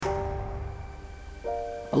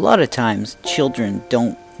A lot of times, children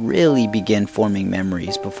don't really begin forming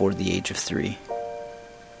memories before the age of 3.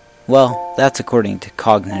 Well, that's according to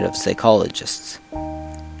cognitive psychologists.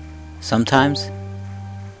 Sometimes,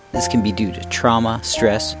 this can be due to trauma,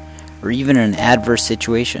 stress, or even an adverse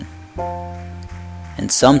situation. And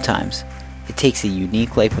sometimes, it takes a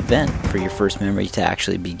unique life event for your first memory to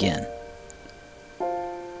actually begin.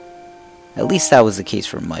 At least that was the case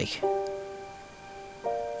for Mike.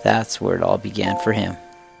 That's where it all began for him.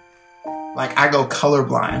 Like, I go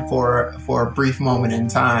colorblind for a brief moment in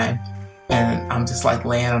time, and I'm just like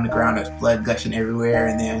laying on the ground, there's blood gushing everywhere,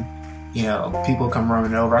 and then, people come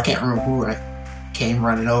running over. I can't remember who came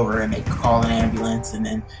running over, and they call an ambulance, and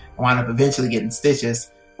then I wind up eventually getting stitches.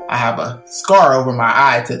 I have a scar over my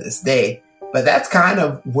eye to this day, but that's kind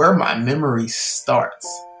of where my memory starts.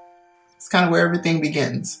 It's kind of where everything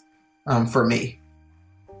begins for me.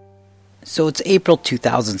 So it's April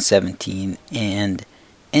 2017, and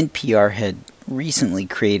NPR had recently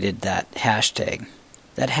created that hashtag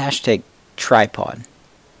tripod.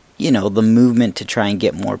 The movement to try and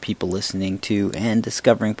get more people listening to and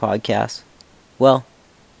discovering podcasts. Well,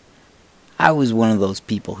 I was one of those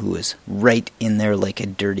people who was right in there like a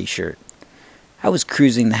dirty shirt. I was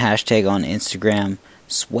cruising the hashtag on Instagram,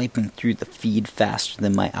 swiping through the feed faster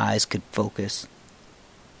than my eyes could focus.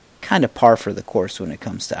 Kind of par for the course when it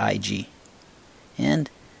comes to IG. And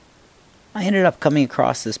I ended up coming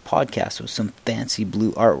across this podcast with some fancy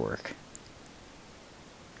blue artwork.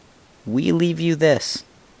 We leave you this,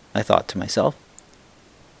 I thought to myself.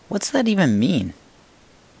 What's that even mean?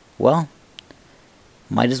 Well,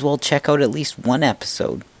 might as well check out at least one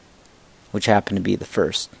episode, which happened to be the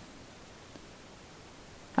first.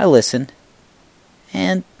 I listened,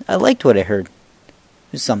 and I liked what I heard.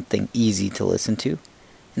 It was something easy to listen to,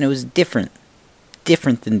 and it was different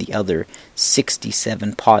than the other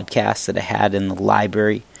 67 podcasts that I had in the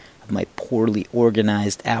library of my poorly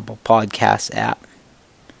organized Apple Podcasts app.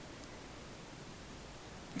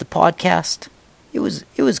 The podcast, it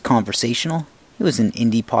was conversational. It was an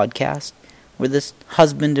indie podcast where this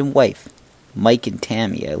husband and wife, Mike and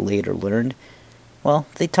Tammy, I later learned, well,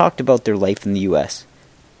 they talked about their life in the U.S.,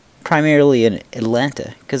 primarily in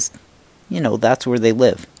Atlanta, because, that's where they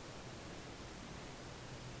live.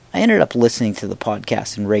 I ended up listening to the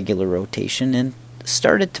podcast in regular rotation and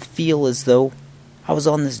started to feel as though I was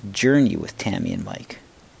on this journey with Tammy and Mike.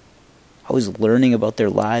 I was learning about their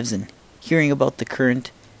lives and hearing about the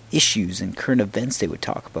current issues and current events they would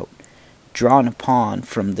talk about, drawn upon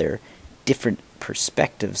from their different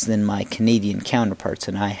perspectives than my Canadian counterparts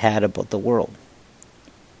and I had about the world.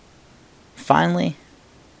 Finally,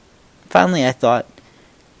 I thought,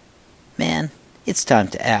 man, it's time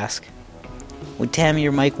to ask. Would Tammy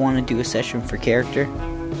or Mike want to do a session for character?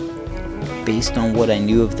 Based on what I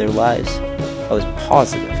knew of their lives, I was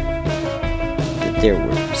positive that there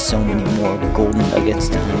were so many more golden nuggets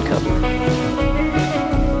to uncover.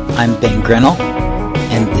 I'm Ben Grenell,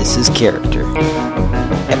 and this is Character.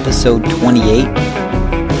 Episode 28,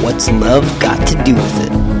 What's Love Got to Do With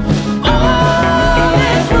It?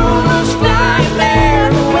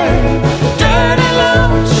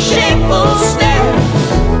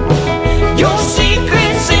 Your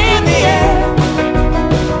secrets in the air.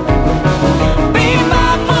 Be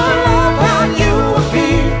mindful of how you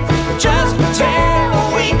appear. Just pretend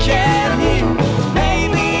we can't hear.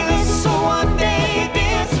 Maybe this will one day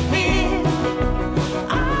disappear.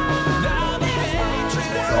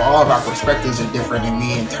 So all of our perspectives are different, and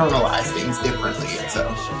we internalize things differently. And so,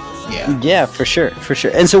 yeah. Yeah, for sure.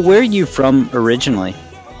 And so where are you from originally?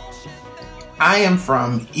 I am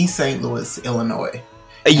from East St. Louis, Illinois.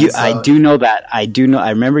 I do know that. I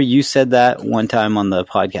remember you said that one time on the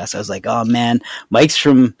podcast. I was like, "Oh man, Mike's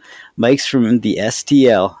from the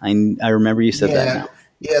STL." I remember you said that. Now.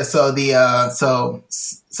 Yeah. So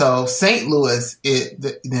St. Louis,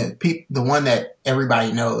 the one that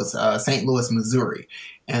everybody knows, St. Louis, Missouri,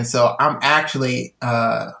 and so I'm actually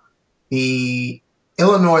the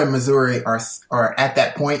Illinois and Missouri are at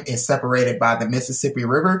that point is separated by the Mississippi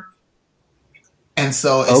River. And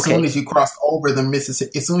so as soon as you cross over the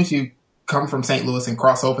Mississippi, as soon as you come from St. Louis and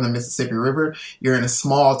cross over the Mississippi River, you're in a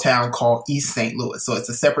small town called East St. Louis. So it's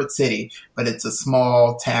a separate city, but it's a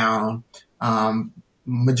small town,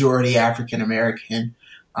 majority African American.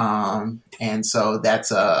 And so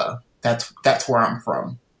that's where I'm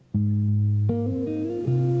from.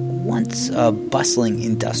 Once a bustling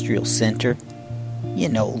industrial center,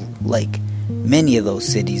 like many of those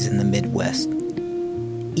cities in the Midwest,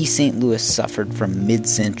 East St. Louis suffered from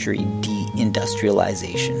mid-century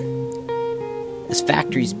deindustrialization. As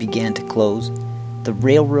factories began to close, the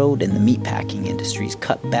railroad and the meatpacking industries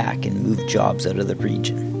cut back and moved jobs out of the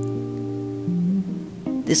region.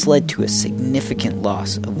 This led to a significant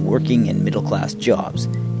loss of working and middle-class jobs,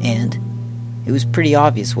 and it was pretty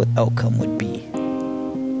obvious what the outcome would be.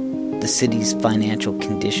 The city's financial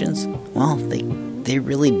conditions, well, they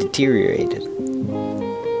really deteriorated.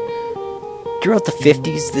 Throughout the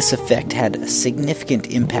 50s, this effect had a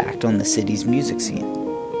significant impact on the city's music scene.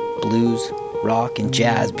 Blues, rock, and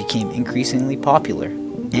jazz became increasingly popular,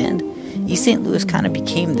 and East St. Louis kind of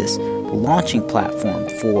became this launching platform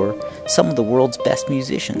for some of the world's best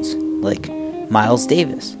musicians, like Miles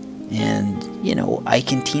Davis and,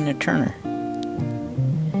 Ike and Tina Turner.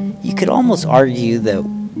 You could almost argue that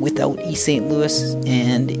without East St. Louis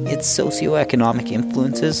and its socioeconomic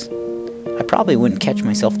influences, I probably wouldn't catch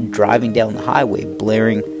myself driving down the highway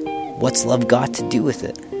blaring What's Love Got to Do with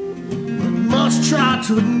It? Must try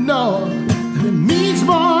to ignore that it means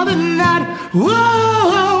more than that.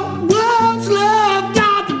 Whoa, what's love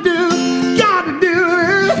got to do? Got to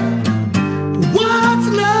do it. What's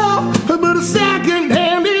love but a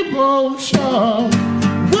second-hand emotion?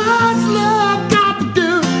 What's love got to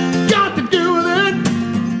do? Got to do with it.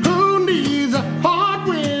 Who needs a heart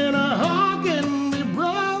when a heart can be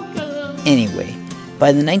broken? Anyway,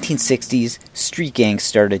 by the 1960s, street gangs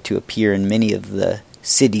started to appear in many of the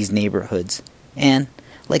city's neighborhoods, and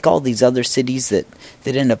like all these other cities that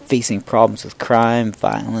end up facing problems with crime,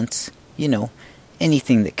 violence,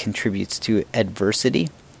 anything that contributes to adversity,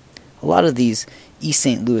 a lot of these East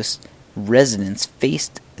St. Louis residents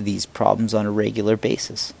faced these problems on a regular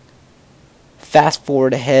basis. Fast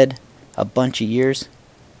forward ahead a bunch of years,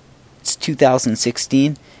 it's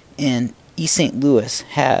 2016, and East St. Louis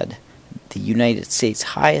had the United States'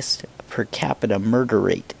 highest per capita murder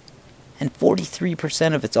rate, and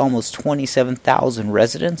 43% of its almost 27,000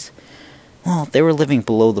 residents, well, they were living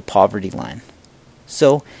below the poverty line.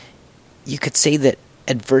 So, you could say that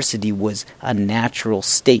adversity was a natural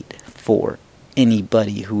state for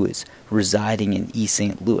anybody who is residing in East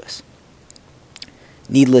St. Louis.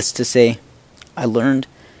 Needless to say, I learned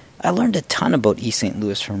a ton about East St.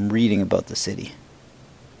 Louis from reading about the city.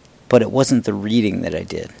 But it wasn't the reading that I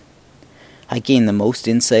did. I gained the most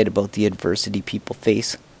insight about the adversity people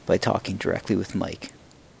face by talking directly with Mike.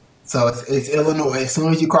 So it's Illinois as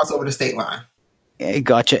soon as you cross over the state line.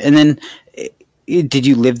 Gotcha. And then, did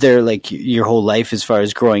you live there like your whole life as far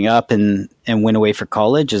as growing up and went away for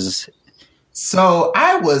college? So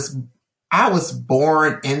I was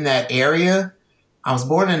born in that area. I was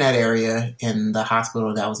born in that area in the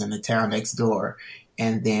hospital that was in the town next door.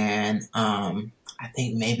 And then I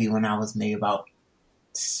think maybe when I was about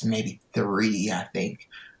 3, I think,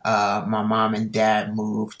 my mom and dad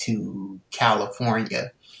moved to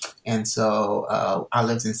California. And so I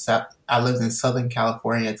lived in Southern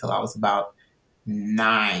California until I was about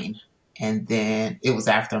 9. And then it was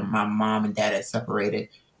after my mom and dad had separated.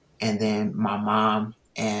 And then my mom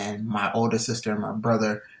and my older sister and my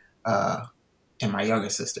brother and my younger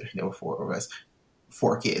sister, there were 4 of us,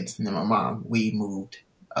 4 kids. And then my mom, we moved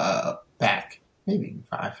back, maybe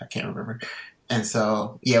 5, I can't remember. And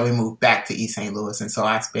so, yeah, we moved back to East St. Louis. And so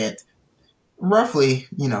I spent roughly,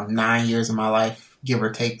 9 years of my life, give or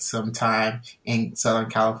take some time in Southern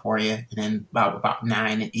California, and then about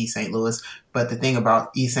 9 in East St. Louis. But the thing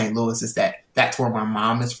about East St. Louis is that that's where my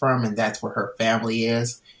mom is from, and that's where her family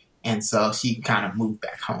is. And so she kind of moved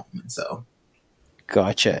back home. And so.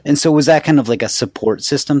 Gotcha. And so was that kind of like a support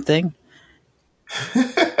system thing?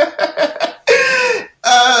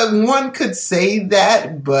 One could say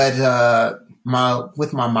that, but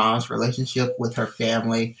with my mom's relationship with her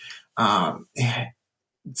family,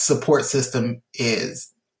 support system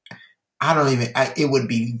is, it would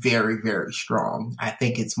be very, very strong. I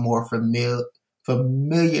think it's more familiar with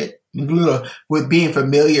being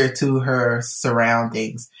familiar to her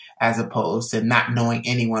surroundings as opposed to not knowing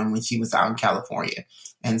anyone when she was out in California.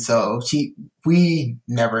 And so we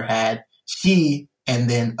never had, she and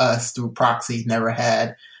then us through proxy never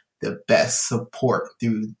had the best support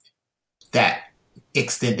through that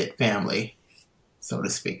extended family, so to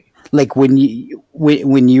speak. Like when you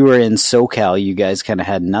were in SoCal, you guys kind of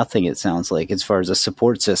had nothing, it sounds like, as far as a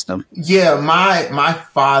support system. Yeah, my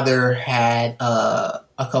father had a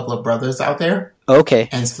couple of brothers out there. Okay.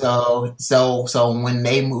 And so when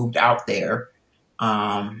they moved out there,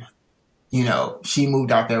 she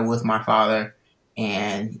moved out there with my father,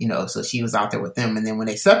 and so she was out there with them. And then when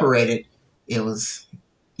they separated, it was,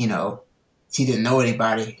 she didn't know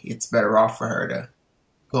anybody. It's better off for her to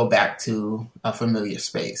go back to a familiar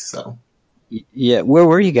space. So, yeah, where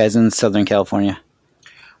were you guys in Southern California?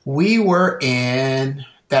 We were in,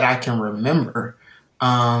 that I can remember,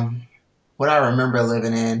 what I remember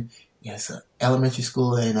living in is elementary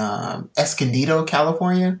school in Escondido,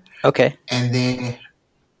 California. Okay. And then,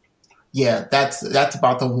 yeah, that's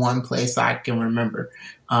about the one place I can remember.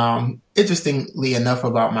 Interestingly enough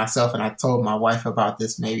about myself, and I told my wife about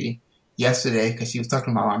this maybe yesterday because she was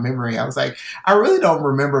talking about my memory. I was like, I really don't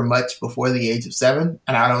remember much before the age of 7,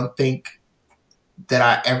 and I don't think that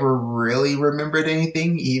I ever really remembered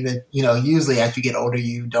anything. Even, usually as you get older,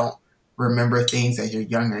 you don't remember things as you're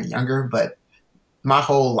younger and younger. But my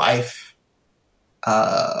whole life,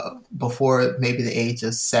 before maybe the age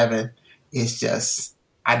of 7, is just,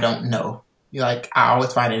 I don't know. I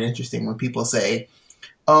always find it interesting when people say,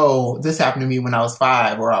 oh, this happened to me when I was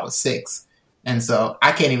 5 or I was 6. And so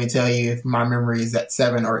I can't even tell you if my memory is at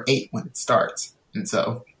 7 or 8 when it starts. And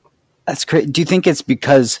so that's great. Do you think it's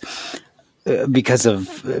because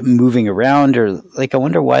of moving around, or I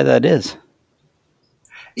wonder why that is?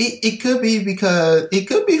 It could be because it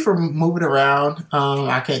could be from moving around.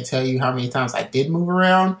 I can't tell you how many times I did move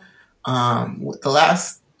around. I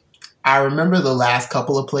remember the last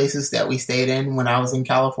couple of places that we stayed in when I was in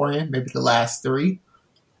California, maybe the last 3.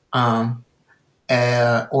 Or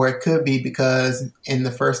it could be because in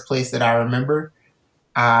the first place that I remember,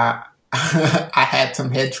 I had some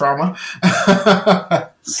head trauma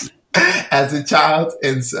as a child,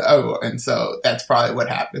 and so that's probably what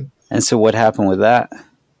happened. And so, what happened with that?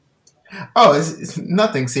 Oh, it's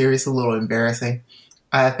nothing serious. A little embarrassing.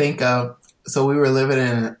 I think. So we were living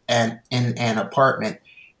in an apartment,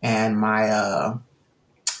 and my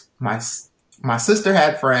sister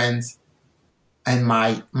had friends. And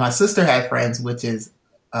my sister had friends, which is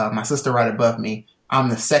my sister right above me. I'm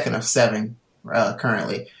the second of 7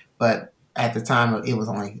 currently, but at the time it was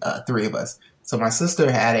only 3 of us. So my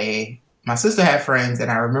sister had friends,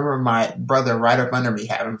 and I remember my brother right up under me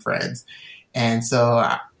having friends. And so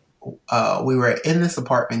we were in this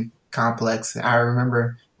apartment complex.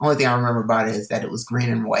 Only thing I remember about it is that it was green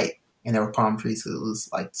and white, and there were palm trees. So it was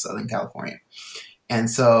like Southern California, and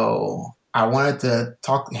so I wanted to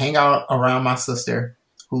hang out around my sister,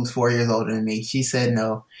 who's 4 years older than me. She said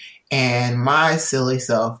no. And my silly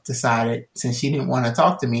self decided, since she didn't want to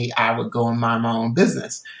talk to me, I would go and mind my own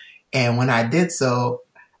business. And when I did so,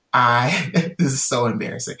 this is so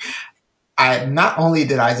embarrassing. Not only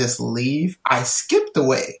did I just leave, I skipped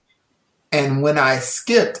away. And when I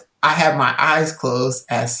skipped, I had my eyes closed,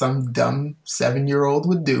 as some dumb 7-year-old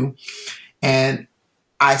would do. And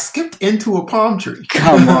I skipped into a palm tree.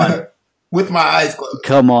 Come on. With my eyes closed.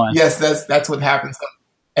 Come on. Yes, that's what happens.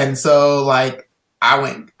 And so, I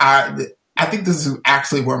think this is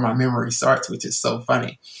actually where my memory starts, which is so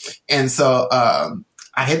funny. And so,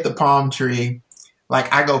 I hit the palm tree.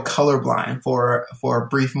 I go colorblind for a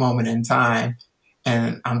brief moment in time,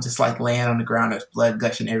 and I'm just laying on the ground. There's blood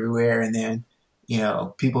gushing everywhere, and then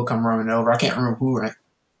people come running over. I can't remember who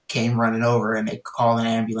came running over, and they call an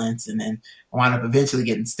ambulance, and then I wound up eventually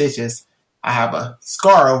getting stitches. I have a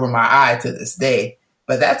scar over my eye to this day,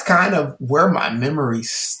 but that's kind of where my memory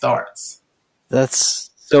starts. That's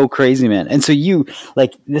so crazy, man. And so you,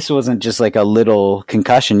 this wasn't just a little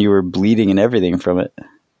concussion. You were bleeding and everything from it.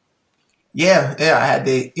 Yeah. I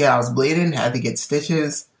was bleeding, had to get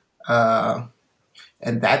stitches. And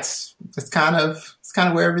that's kind of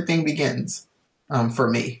where everything begins, for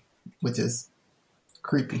me, which is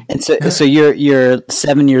creepy. And so you're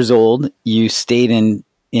 7 years old. You stayed in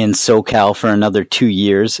SoCal for another 2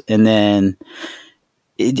 years, and then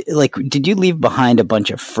did you leave behind a bunch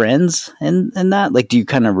of friends and that? Do you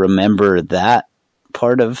kind of remember that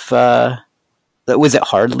part of was it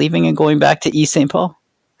hard leaving and going back to East St.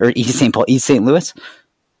 Louis?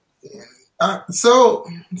 So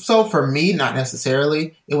for me, not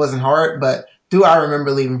necessarily. It wasn't hard, but do I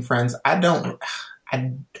remember leaving friends? I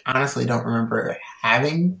honestly don't remember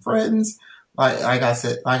having friends. Like I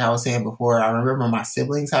said, like I was saying before, I remember my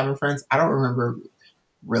siblings having friends. I don't remember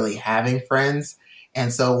really having friends.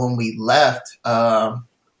 And so when we left, from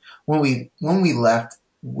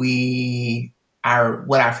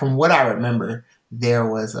what I remember, there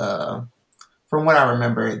was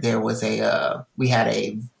we had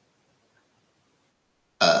a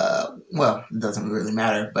well, it doesn't really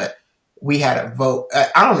matter, but we had a vote.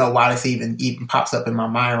 I don't know why this even pops up in my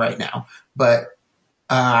mind right now, but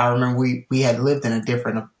I remember we had lived in a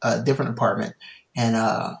different apartment, and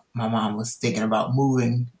my mom was thinking about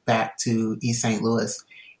moving back to East St. Louis,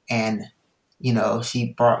 and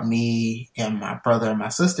she brought me and my brother and my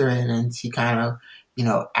sister in, and she kind of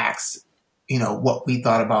asked what we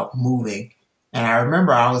thought about moving. And I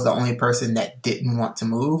remember I was the only person that didn't want to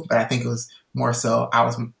move, but I think it was more so I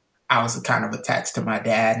was kind of attached to my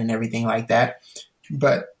dad and everything like that.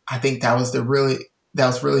 But I think that was the that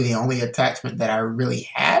was really the only attachment that I really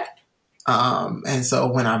had. And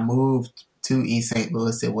so when I moved to East St.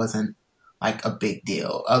 Louis, it wasn't like a big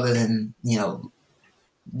deal other than,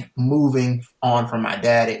 moving on from my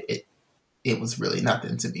dad. It was really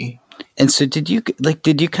nothing to me. And so did you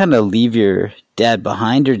kind of leave your dad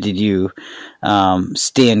behind, or did you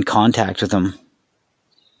stay in contact with him?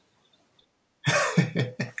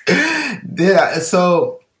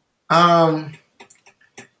 So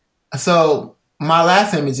my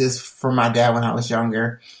last images from my dad when I was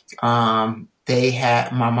younger, my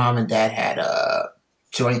mom and dad had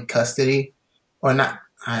joint custody, or not.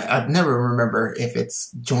 I never remember if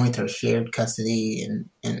it's joint or shared custody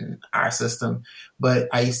in our system, but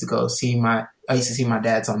I used to see my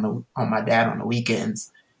dad on the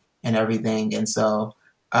weekends and everything. And so,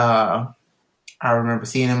 I remember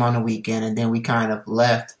seeing him on the weekend, and then we kind of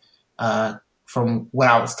left, from what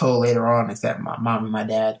I was told later on is that my mom and my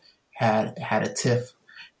dad had a tiff,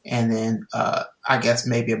 and then, I guess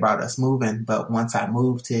maybe about us moving. But once I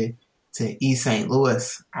moved to East St.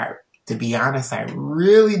 Louis, to be honest, I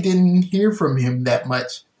really didn't hear from him that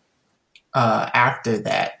much after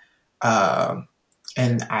that. And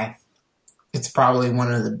it's probably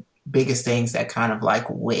one of the biggest things that kind of like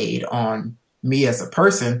weighed on me as a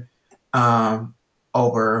person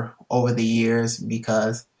over the years,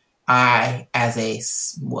 because I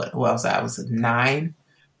was 9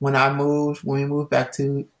 when we moved back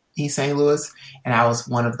to East St. Louis, and I was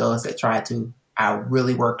one of those that I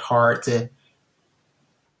really worked hard to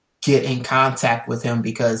get in contact with him,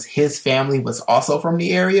 because his family was also from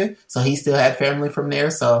the area. So he still had family from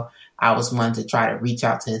there. So I was one to try to reach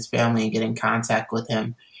out to his family and get in contact with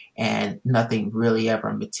him. And nothing really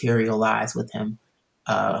ever materialized with him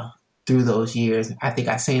through those years. I think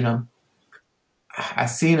I seen him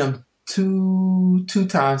two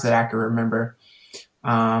times that I can remember.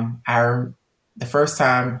 The first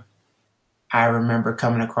time I remember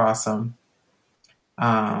coming across him,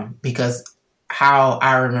 because how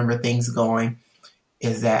I remember things going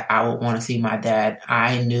is that I would want to see my dad.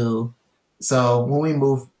 I knew, so when we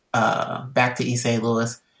moved back to East St.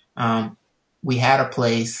 Louis, we had a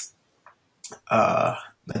place, but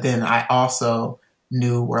then I also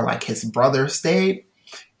knew where like his brother stayed.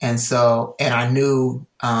 And I knew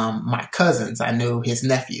my cousins. I knew his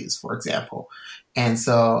nephews, for example. And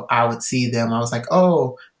so I would see them. I was like,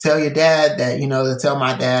 oh, tell your dad that, to tell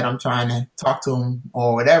my dad I'm trying to talk to him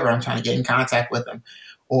or whatever. I'm trying to get in contact with him.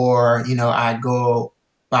 Or, I'd go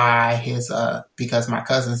by his, because my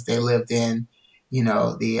cousins, they lived in,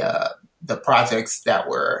 the projects that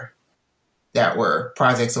were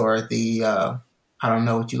projects, or the, I don't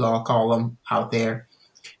know what you all call them out there,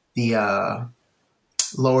 the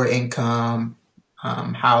lower income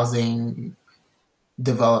housing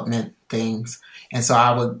development things. And so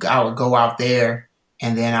I would go out there,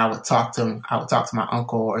 and then I would talk to him. I would talk to my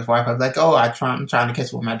uncle or his wife. I'd be like, oh, I'm trying to catch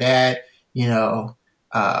up with my dad, tell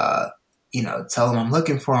him I'm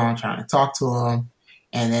looking for him, I'm trying to talk to him.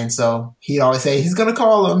 And then so he'd always say, he's going to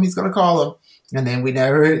call him. And then we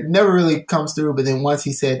never really comes through. But then once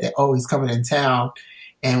he said that, oh, he's coming in town.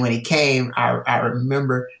 And when he came, I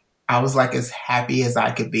remember I was like as happy as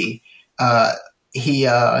I could be.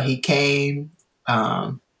 He came,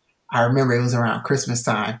 I remember it was around Christmas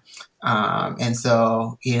time. And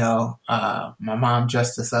so, my mom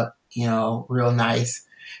dressed us up, real nice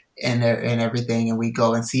and everything. And we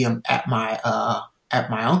go and see him at my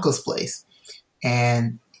uncle's place.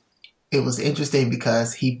 And it was interesting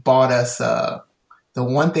because he bought us, the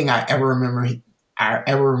one thing I ever remember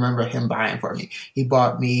him buying for me. He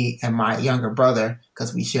bought me and my younger brother,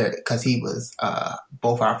 because we shared it, because he was,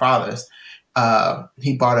 both our fathers.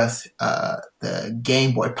 He bought us the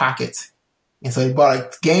Game Boy Pockets. And so he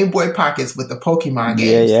bought Game Boy Pockets with the Pokemon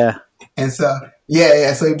games. Yeah. And so,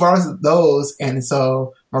 so he bought us those. And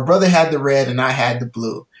so my brother had the red and I had the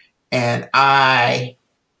blue. And I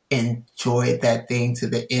enjoyed that thing to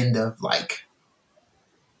the end of like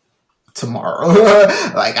tomorrow.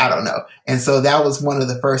 Like, I don't know. And so that was one of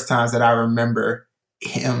the first times that I remember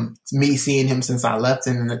me seeing him since I left.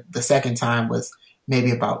 And the second time was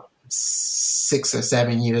maybe about 6 or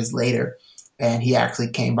 7 years later, and he actually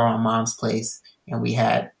came by my mom's place, and me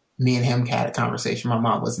and him had a conversation. My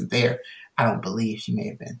mom wasn't there. I don't believe she may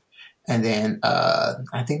have been. And then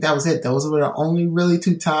I think that was it. Those were the only really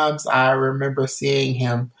 2 times I remember seeing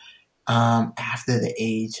him after the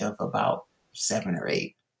age of about 7 or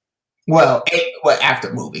 8. Well, 8,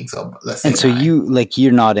 after moving. So let's say. And so 9.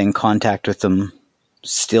 You're not in contact with them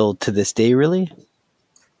still to this day, really?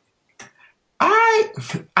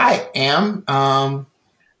 I am. I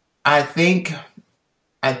think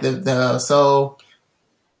at so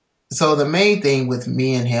so the main thing with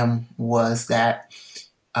me and him was that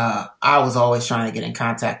I was always trying to get in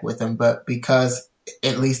contact with him, but because,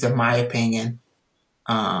 at least in my opinion,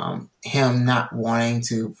 him not wanting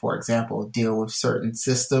to, for example, deal with certain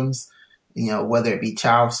systems, whether it be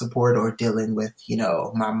child support or dealing with,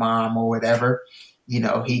 my mom or whatever,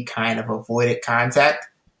 he kind of avoided contact.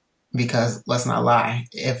 Because let's not lie,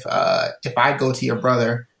 if I go to your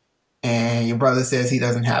brother and your brother says he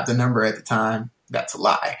doesn't have the number at the time, that's a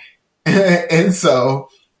lie. And so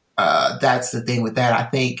that's the thing with that. I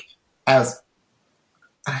think as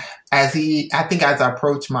I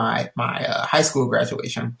approached my high school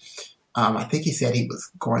graduation, I think he said he was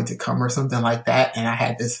going to come or something like that, and I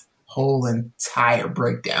had this whole entire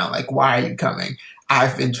breakdown. Like, why are you coming?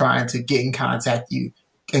 I've been trying to get in contact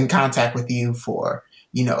with you for,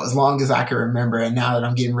 as long as I can remember. And now that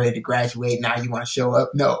I'm getting ready to graduate, now you want to show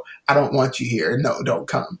up? No, I don't want you here. No, don't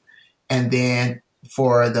come. And then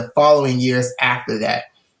for the following years after that,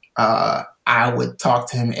 I would talk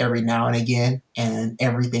to him every now and again, and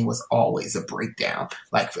everything was always a breakdown,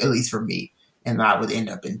 like at least for me. And I would end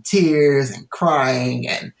up in tears and crying,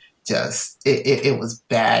 and just it was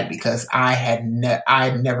bad because I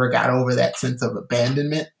never got over that sense of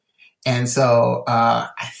abandonment. And so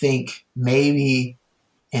I think maybe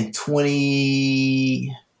in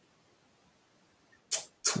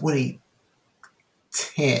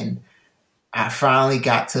 2010, I finally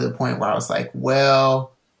got to the point where I was like,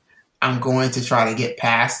 well, I'm going to try to get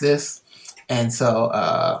past this. And so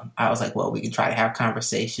I was like, well, we can try to have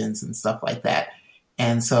conversations and stuff like that.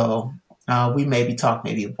 And so we maybe talk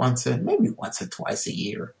once or twice a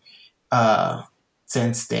year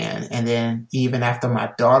since then. And then even after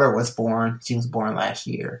my daughter was born, she was born last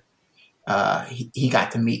year, he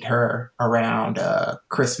got to meet her around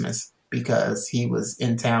Christmas because he was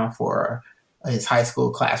in town for his high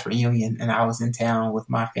school class reunion, and I was in town with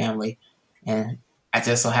my family. And I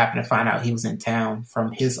just so happened to find out he was in town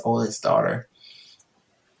from his oldest daughter.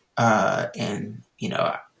 And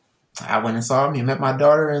I went and saw him. He met my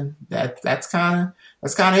daughter, and that's kind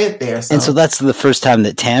of it there. So. And so that's the first time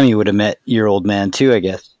that Tammy would have met your old man too, I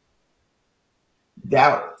guess.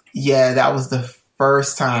 That was the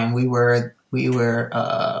first time we were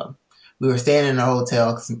staying in a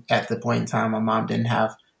hotel, because at the point in time my mom didn't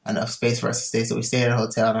have enough space for us to stay, so we stayed in a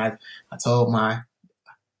hotel. And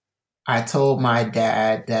I told my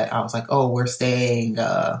dad that I was like, oh, we're staying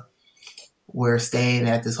at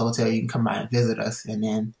this hotel. You can come by and visit us. And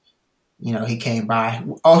then, he came by.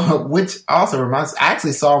 Oh, which also reminds me, I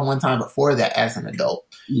actually saw him one time before that as an adult.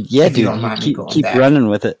 Yeah, dude, you keep running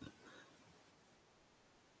with it.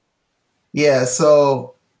 Yeah,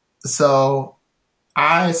 so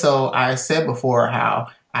I said before how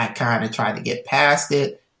I kind of tried to get past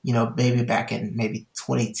it, maybe back in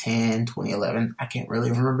 2010, 2011. I can't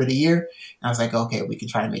really remember the year. And I was like, okay, we can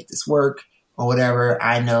try to make this work or whatever.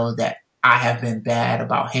 I know that I have been bad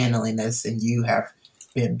about handling this, and you have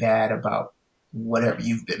been bad about whatever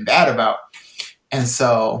you've been bad about. And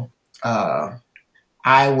so I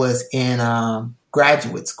was in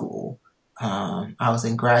graduate school. I was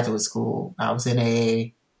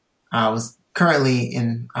currently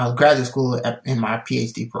in graduate school in my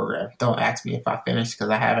PhD program. Don't ask me if I finished, because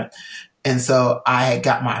I haven't. And so I had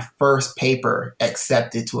got my first paper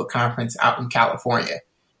accepted to a conference out in California.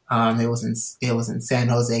 It was in San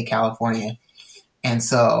Jose, California. And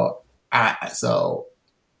so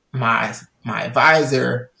my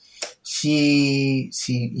advisor, she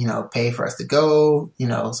paid for us to go,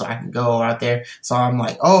 so I can go out there. So I'm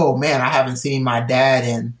like, oh man, I haven't seen my dad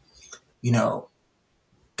in,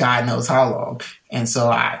 God knows how long. And so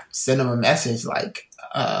I sent him a message like,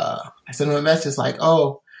 oh,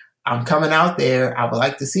 I'm coming out there. I would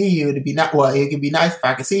like to see you. It could be nice if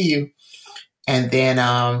I could see you. And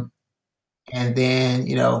then,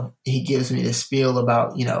 he gives me the spiel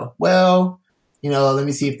about, let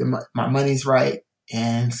me see if my money's right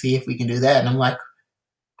and see if we can do that. And I'm like,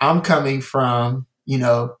 I'm coming from,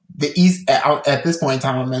 the East. At this point in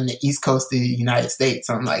time, I'm in the East Coast of the United States.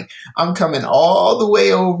 So I'm like, I'm coming all the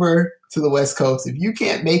way over to the West Coast. If you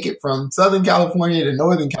can't make it from Southern California to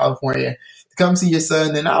Northern California to come see your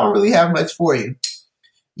son, then I don't really have much for you.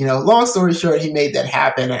 Long story short, he made that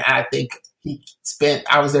happen. And I think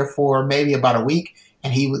I was there for maybe about a week,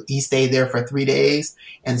 and he stayed there for 3 days.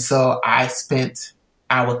 And so I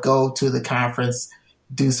would go to the conference,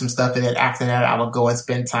 do some stuff, and then after that, I would go and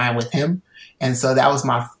spend time with him. And so that was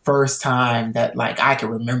my first time that I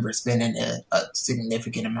could remember spending a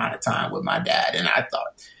significant amount of time with my dad. And I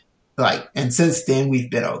thought and since then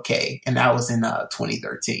we've been okay. And that was in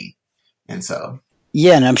 2013. And so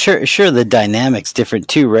Yeah, and I'm sure the dynamic's different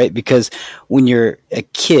too, right? Because when you're a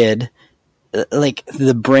kid, like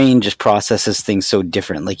the brain just processes things so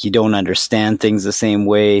different. Like you don't understand things the same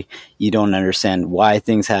way. You don't understand why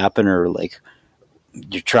things happen, or like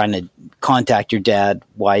you're trying to contact your dad.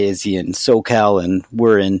 Why is he in SoCal and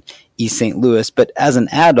we're in East St. Louis? But as an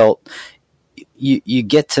adult, you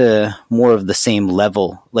get to more of the same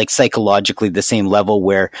level, like psychologically the same level,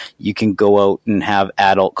 where you can go out and have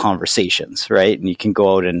adult conversations, right? And you can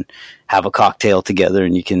go out and have a cocktail together,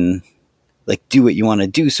 and you can like do what you want to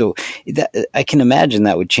do. So that, I can imagine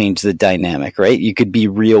that would change the dynamic, right? You could be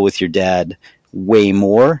real with your dad way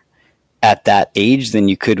more at that age than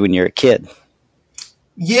you could when you're a kid.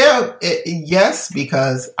 Yeah, yes,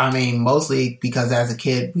 because I mean, mostly because as a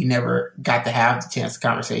kid, we never got to have the chance of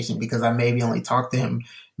conversation because I maybe only talked to him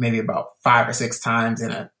maybe about 5 or 6 times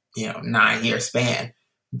in a 9-year span.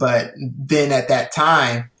 But then at that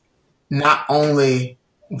time, not only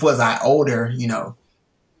was I older,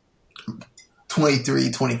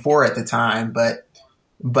 23, 24 at the time,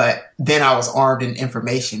 but then I was armed in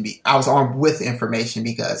information. I was armed with information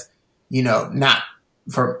because, not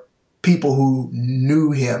for people who knew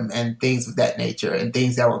him and things of that nature and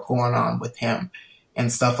things that were going on with him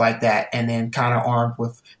and stuff like that. And then kind of armed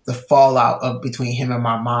with the fallout of between him and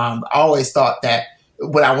my mom. I always thought that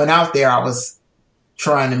when I went out there, I was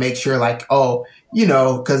trying to make sure like,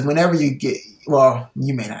 because whenever you get, well,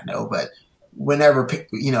 you may not know, but whenever,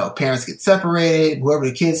 parents get separated, whoever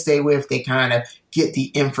the kids stay with, they kind of get the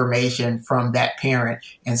information from that parent.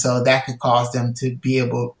 And so that can cause them to be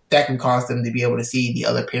able to see the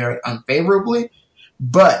other parent unfavorably.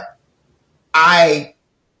 But I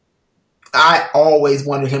always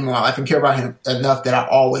wanted him in my life and care about him enough that I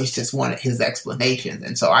always just wanted his explanations.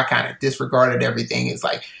 And so I kind of disregarded everything. It's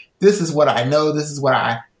like, this is what I know. This is what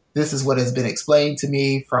has been explained to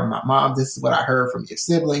me from my mom. This is what I heard from your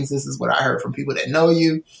siblings. This is what I heard from people that know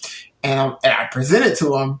you. And I present it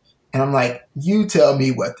to him. And I'm like, you tell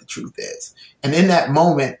me what the truth is. And in that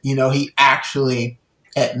moment, he actually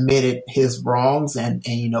admitted his wrongs and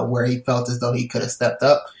where he felt as though he could have stepped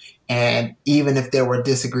up. And even if there were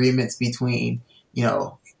disagreements between,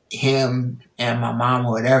 him and my mom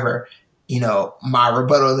or whatever, my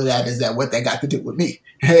rebuttal to that is that what they got to do with me.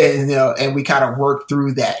 And we kind of worked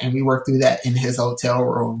through that. And we worked through that in his hotel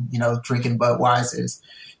room, drinking Budweisers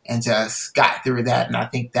and just got through that. And I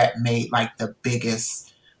think that made like the biggest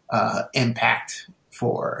impact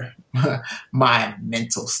for my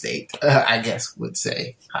mental state, I would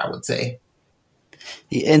say.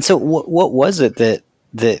 And so what was it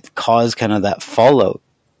that caused kind of that fallout?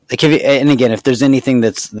 Like, and again, if there's anything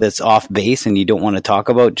that's off base and you don't want to talk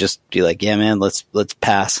about, just be like, yeah, man, let's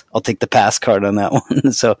pass. I'll take the pass card on that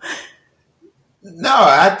one. So, no,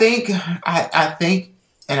 I think,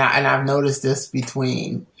 and I've noticed this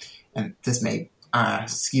and this may,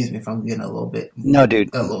 excuse me if I'm getting a little bit, no,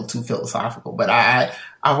 dude, a little too philosophical, but what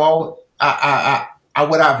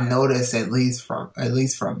I've noticed, at least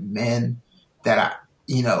from men, that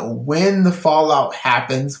when the fallout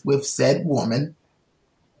happens with said woman,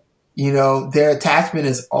 their attachment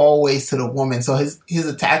is always to the woman. So his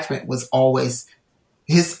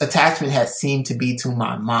attachment had seemed to be to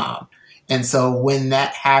my mom. And so when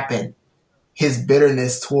that happened, his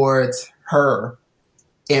bitterness towards her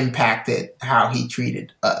impacted how he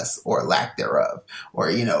treated us, or lack thereof,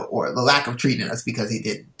 or the lack of treating us because he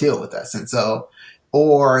didn't deal with us. And so,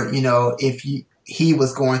 or, if he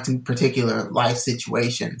was going through particular life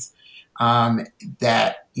situations,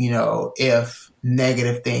 that, if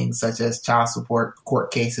negative things such as child support,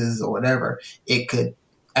 court cases, or whatever, it could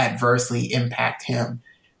adversely impact him.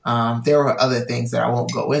 There were other things that I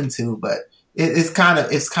won't go into, but it's kind of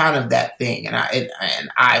that thing. And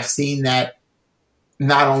I've seen that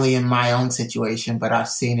not only in my own situation, but I've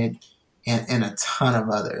seen it in a ton of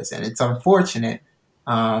others. And it's unfortunate.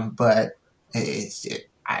 But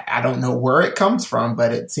I don't know where it comes from,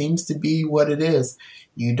 but it seems to be what it is.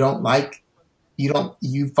 You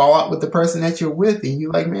fall out with the person that you're with, and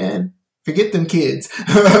you're like, man, forget them kids.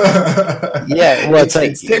 Yeah, well,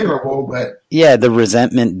 it's terrible, but yeah, the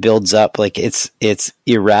resentment builds up. Like it's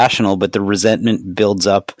irrational, but the resentment builds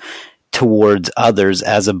up towards others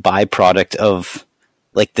as a byproduct of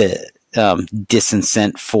like the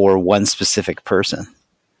disincent for one specific person.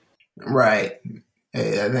 Right.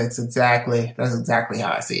 That's exactly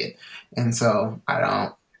how I see it. And so I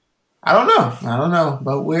don't know,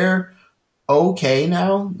 but we're okay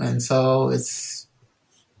now. And so it's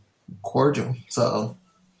cordial. So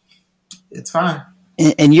it's fine.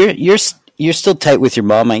 And you're still tight with your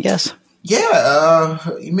mom, I guess. Yeah,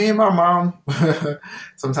 me and my mom.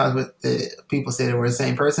 Sometimes people say that we're the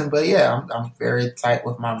same person, but yeah, I'm very tight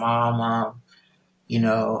with my mom.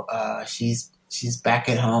 She's back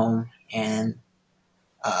at home, and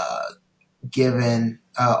uh, given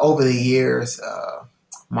over the years,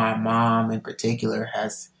 my mom in particular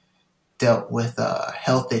has dealt with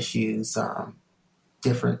health issues,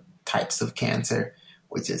 different types of cancer,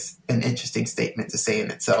 which is an interesting statement to say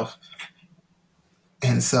in itself.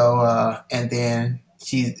 And so, and then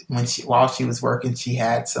while she was working,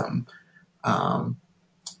 um,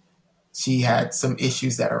 she had some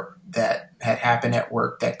issues that had happened at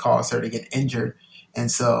work that caused her to get injured, and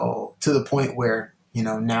so to the point where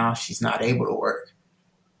now she's not able to work.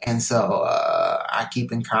 And so I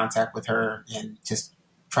keep in contact with her and just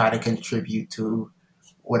try to contribute to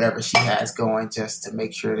whatever she has going, just to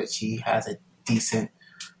make sure that she has a decent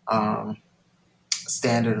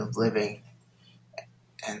standard of living.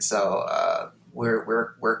 And so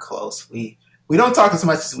we're close. We don't talk as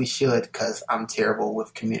much as we should because I'm terrible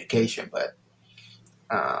with communication, but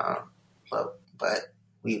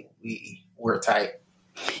we're tight.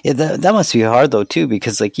 Yeah, that must be hard though too,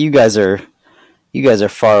 because like you guys are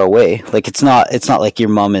far away. Like it's not like your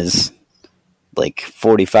mom is like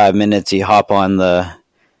 45 minutes. You hop on the,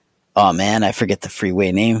 oh man, I forget the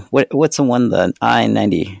freeway name. What's the one, the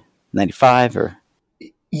I-95 or?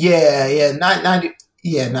 Yeah, not 90.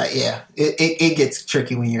 Yeah, not yeah. It gets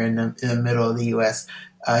tricky when you're in the middle of the U.S.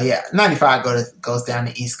 95 goes down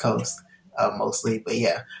the East Coast mostly, but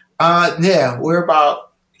yeah, we're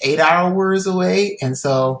about 8 hours away, and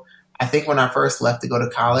so I think when I first left to go to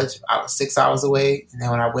college, I was 6 hours away, and then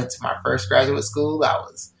when I went to my first graduate school, I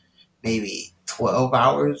was maybe 12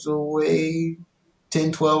 hours away. 10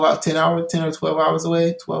 or 12 hours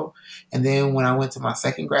away, 12. And then when I went to my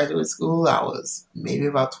second graduate school, I was maybe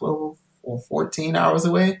about 12 or 14 hours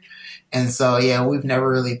away. And so, yeah, we've never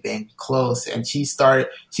really been close. And she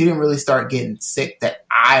didn't really start getting sick that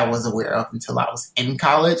I was aware of until I was in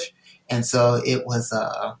college. And so it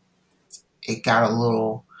got a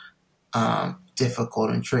little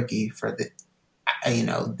difficult and tricky for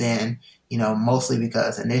mostly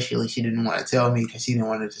because initially she didn't want to tell me because she didn't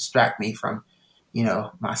want to distract me from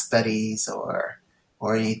my studies or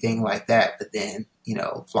anything like that. But then,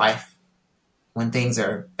 life, when things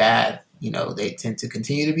are bad, they tend to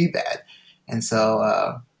continue to be bad. And so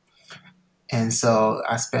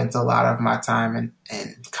I spent a lot of my time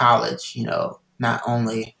in college, not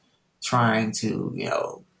only trying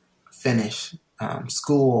to, finish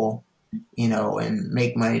school, and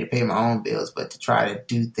make money to pay my own bills, but to try to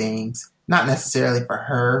do things, not necessarily for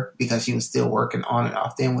her because she was still working on and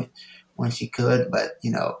off then when she could, but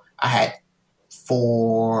I had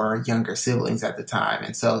 4 younger siblings at the time,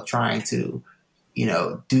 and so trying to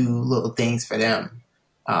do little things for them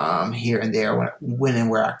here and there when and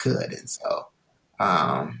where I could. And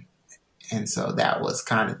so that was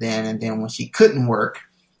kind of then. And then when she couldn't work,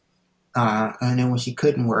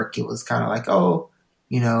 it was kind of like,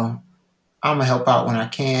 I'm gonna help out when I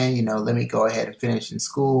can, let me go ahead and finish in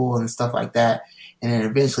school and stuff like that. And then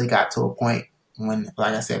eventually got to a point when,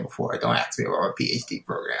 like I said before, don't ask me about my PhD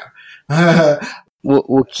program.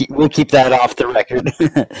 We'll keep that off the record.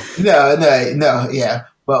 No, yeah.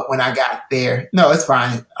 But when I got there, no, it's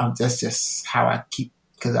fine. That's just how I keep,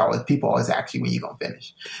 because people always ask you when you're gonna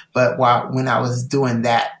finish. But when I was doing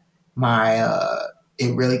that,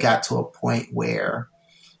 it really got to a point where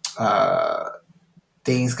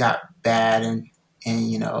things got bad, and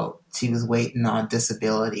she was waiting on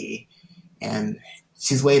disability, and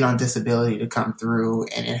she's waiting on disability to come through,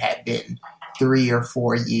 and it had been 3 or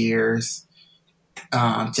 4 years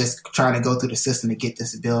just trying to go through the system to get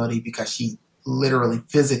disability because she literally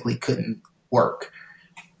physically couldn't work.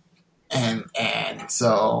 And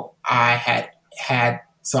so I had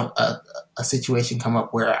a situation come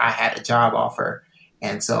up where I had a job offer,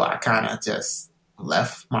 and so I kind of just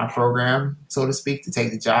left my program, so to speak, to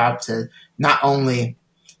take the job to not only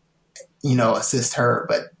assist her,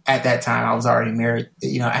 but at that time I was already married.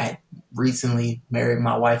 I had recently married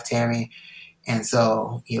my wife Tammy, and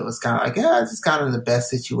so it was kind of like, this is kind of the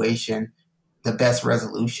best situation, the best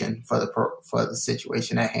resolution for the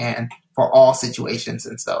situation at hand, for all situations.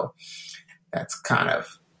 And so that's kind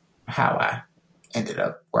of how I ended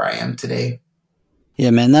up where I am today.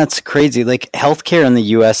 Yeah, man, that's crazy. Like, healthcare in the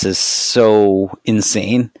U.S. is so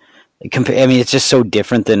insane. It's just so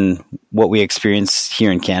different than what we experience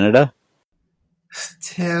here in Canada.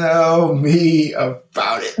 Tell me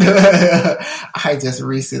about it. I just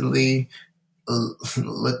recently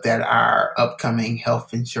looked at our upcoming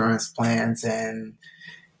health insurance plans, and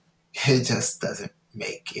it just doesn't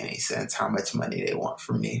make any sense how much money they want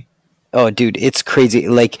from me. Oh, dude, it's crazy.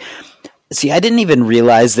 Like, see, I didn't even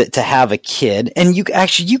realize that to have a kid, and you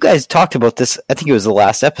guys talked about this. I think it was the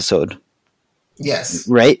last episode, Yes.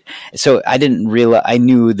 right? So I didn't realize. I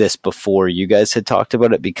knew this before you guys had talked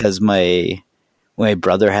about it because my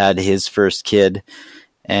brother had his first kid,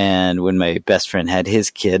 and when my best friend had his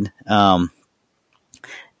kid,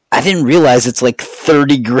 I didn't realize it's like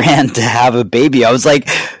 30 grand to have a baby. I was like,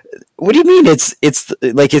 what do you mean? It's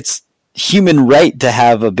like it's human right to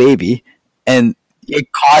have a baby, and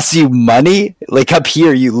it costs you money. Like up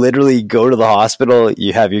here, you literally go to the hospital,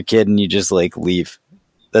 you have your kid, and you just like leave.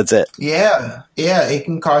 That's it. Yeah. It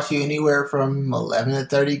can cost you anywhere from 11 to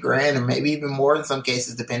 30 grand, or maybe even more in some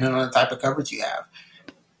cases, depending on the type of coverage you have.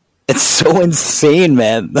 It's so insane,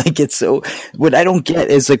 man. Like it's so. What I don't get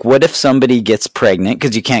is like, what if somebody gets pregnant,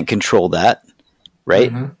 because you can't control that,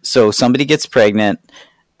 right? Mm-hmm. So somebody gets pregnant.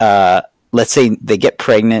 Let's say they get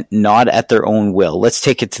pregnant not at their own will. Let's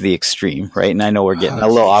take it to the extreme, right? And I know we're getting a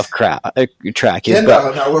little off track here,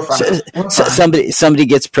 but No, we're fine. We're fine. Somebody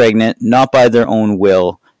gets pregnant not by their own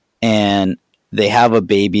will, and they have a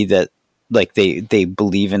baby that like they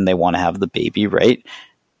believe in, they want to have the baby, right?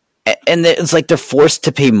 And it's like they're forced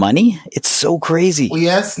to pay money. It's so crazy. Well,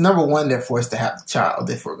 yes, number one, they're forced to have the child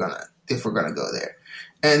if we're gonna go there.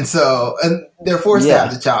 And they're forced to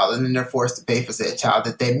have the child, and then they're forced to pay for said child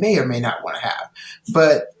that they may or may not want to have.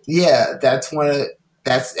 But yeah, that's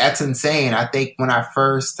insane. I think when I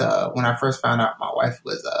first found out my wife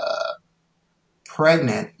was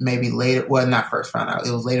pregnant, maybe later. Well, not first found out.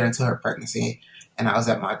 It was later into her pregnancy, and I was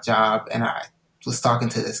at my job, and I was talking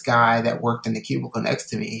to this guy that worked in the cubicle next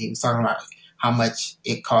to me. He was talking about how much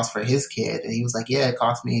it cost for his kid, and he was like, "Yeah, it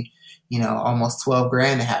cost me, almost 12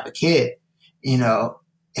 grand to have a kid."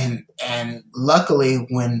 And luckily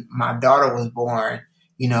when my daughter was born,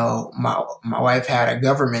 my wife had a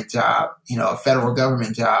government job, a federal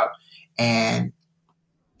government job, and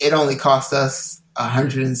it only cost us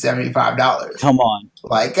 $175. Come on.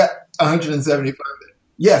 Like $175.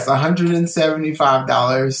 Yes,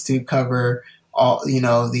 $175 to cover all,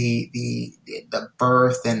 the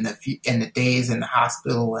birth and the days in the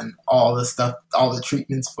hospital and all the stuff, all the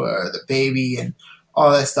treatments for the baby and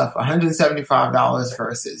all that stuff. $175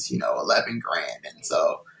 versus 11 grand. And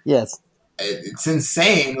so yes, it's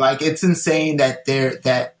insane. Like it's insane that there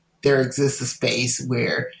exists a space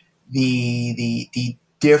where the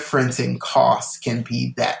difference in costs can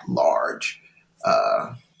be that large.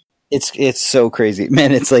 It's so crazy,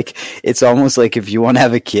 man. It's like, it's almost like if you want to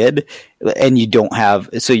have a kid and you don't have,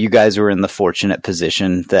 so you guys were in the fortunate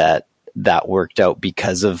position that worked out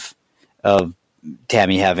because of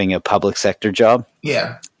Tammy having a public sector job.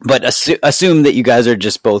 Yeah. But assume that you guys are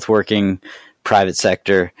just both working private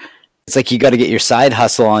sector. It's like you got to get your side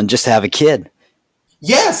hustle on just to have a kid.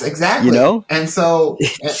 Yes, exactly. And so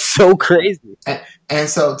it's so crazy. And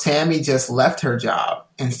so Tammy just left her job,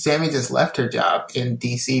 in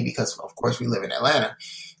DC because of course we live in Atlanta.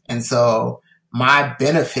 And so my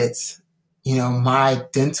benefits, my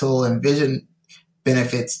dental and vision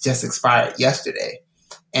benefits just expired yesterday.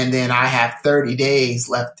 And then I have 30 days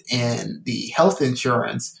left in the health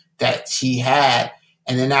insurance that she had.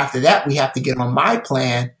 And then after that, we have to get on my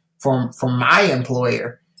plan from my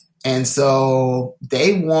employer. And so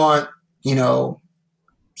they want, $750,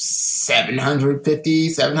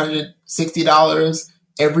 $760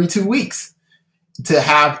 every 2 weeks to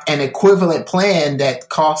have an equivalent plan that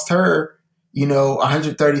cost her,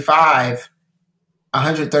 $135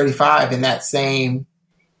 in that same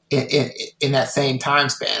in that same time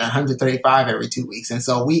span, 135 every 2 weeks. And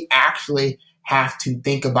so we actually have to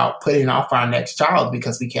think about putting off our next child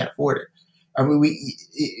because we can't afford it. I mean,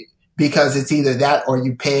 because it's either that or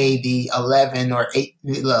you pay the 11 or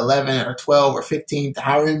 12 or 15,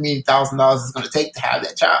 however many $1,000 it's going to take to have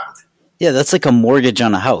that child. Yeah, that's like a mortgage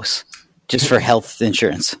on a house just for health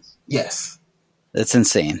insurance. Yes. That's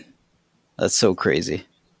insane. That's so crazy.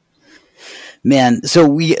 Man, so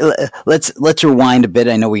let's rewind a bit.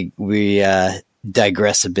 I know we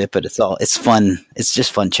digress a bit, but it's fun. It's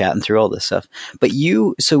just fun chatting through all this stuff. But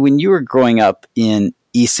so when you were growing up in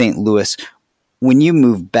East St. Louis, when you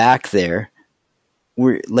moved back there,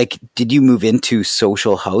 did you move into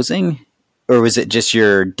social housing, or was it just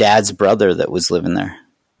your dad's brother that was living there?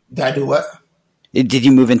 Did I do what? Did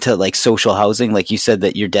you move into like social housing? Like you said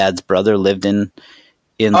that your dad's brother lived in.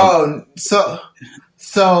 So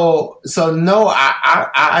no,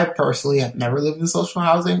 I personally have never lived in social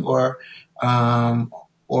housing but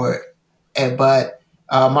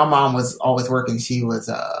my mom was always working. She was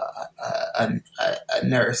a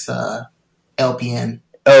nurse, LPN.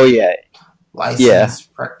 Oh yeah.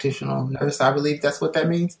 Licensed practitioner nurse. I believe that's what that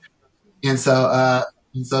means. And so,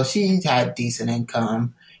 And so she had decent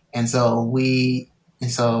income. And so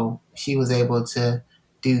she was able to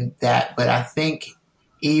do that. But I think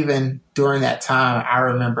even during that time, I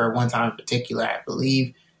remember one time in particular, I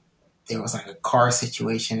believe there was like a car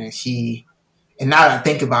situation, and now that I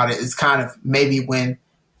think about it, it's kind of maybe when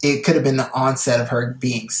it could have been the onset of her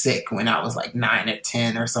being sick when I was like 9 or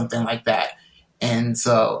 10 or something like that. And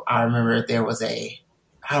so I remember there was I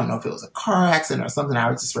don't know if it was a car accident or something.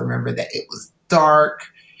 I just remember that it was dark.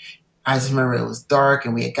 I just remember it was dark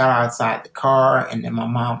and we had got outside the car and then my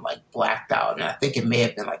mom like blacked out. And I think it may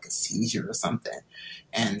have been like a seizure or something.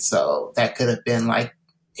 And so that could have been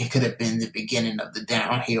it could have been the beginning of the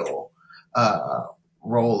downhill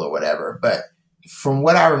roll or whatever. But from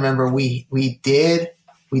what I remember, we did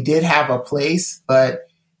have a place, but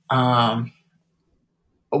let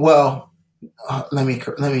me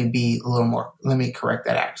correct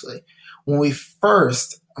that actually. When we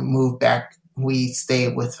first moved back, we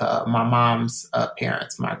stayed with my mom's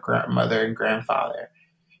parents, my grandmother and grandfather.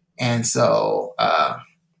 And so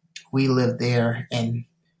we lived there and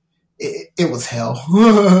it was hell.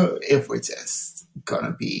 If we're just going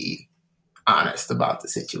to be honest about the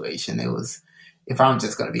situation, if I'm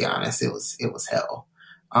just going to be honest, it was hell.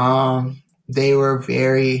 They were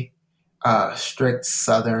very strict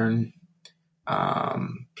Southern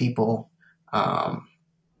people.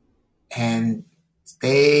 And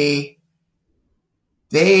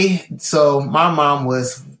so my mom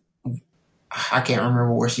was, I can't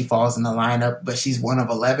remember where she falls in the lineup, but she's one of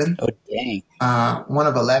 11. Oh, dang. One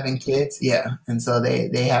of 11 kids. Yeah. And so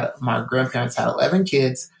my grandparents had 11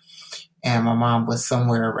 kids and my mom was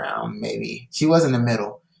somewhere around she was in the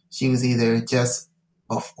middle. She was either just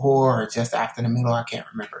before or just after the middle. I can't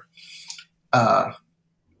remember.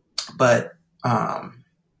 But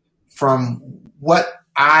from what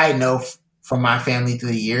I know from my family through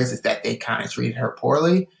the years is that they kind of treated her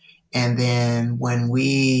poorly. And then when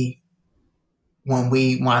we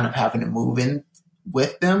wound up having to move in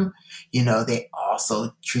with them, they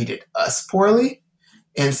also treated us poorly.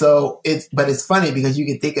 And so it's funny because you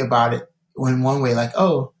can think about it in one way, like,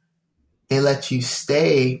 oh, they let you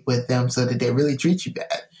stay with them. So did they really treat you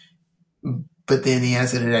bad? But then the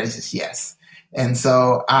answer to that is just yes. And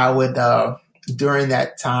so I would, during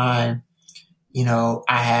that time,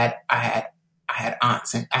 I had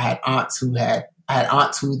aunts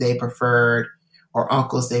who they preferred or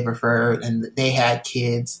uncles they preferred, and they had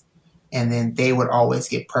kids, and then they would always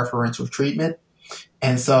get preferential treatment.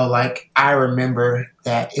 And so like, I remember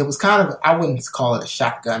that it was kind of, I wouldn't call it a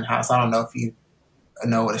shotgun house. I don't know if you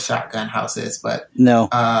know what a shotgun house is, but no.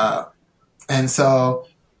 And so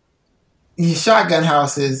these shotgun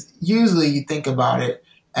houses, usually you think about it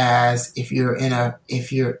as if you're in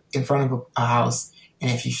front of a house and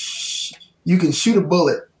if you can shoot a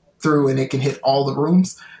bullet through and it can hit all the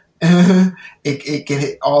rooms. it can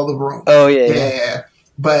hit all the rooms. Oh yeah.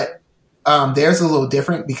 But theirs a little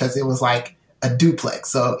different because it was like a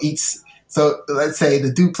duplex. So let's say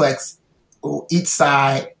the duplex, each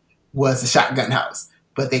side was a shotgun house,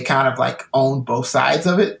 but they kind of like owned both sides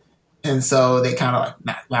of it. And so they kind of like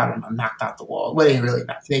knocked out the wall. Well, they didn't really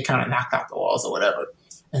they kind of knocked out the walls or whatever.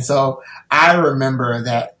 And so I remember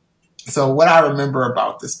that. So what I remember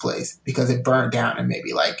about this place, because it burned down in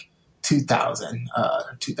maybe like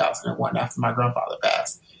 2001 after my grandfather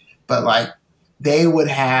passed. But like they would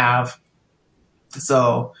have,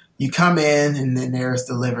 so you come in and then there's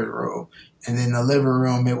the living room. And then the living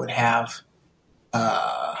room, it would have,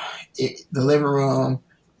 the living room,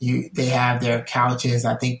 they have their couches.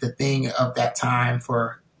 I think the thing of that time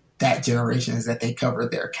for that generation is that they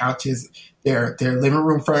covered their couches, their living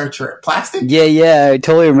room furniture in plastic. Yeah, I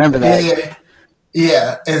totally remember that.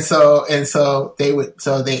 Yeah. And so they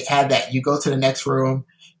had that. You go to the next room,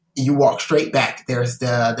 you walk straight back. There's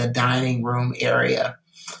the dining room area.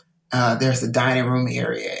 There's the dining room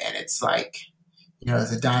area, and it's like,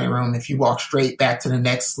 there's a dining room. If you walk straight back to the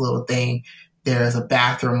next little thing, there's a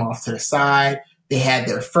bathroom off to the side. They had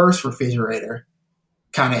their first refrigerator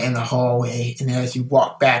kind of in the hallway. And as you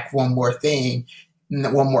walk back one more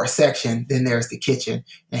section, then there's the kitchen.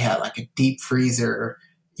 They had like a deep freezer,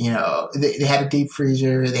 they had a deep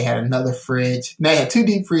freezer. They had another fridge. They had 2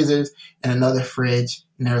 deep freezers and another fridge.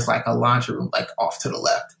 And there's like a laundry room like off to the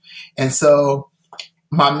left. And so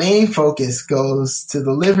my main focus goes to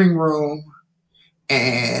the living room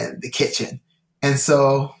and the kitchen. And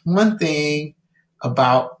so one thing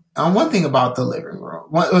about the living room,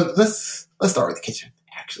 let's start with the kitchen,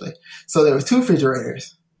 actually. So there were 2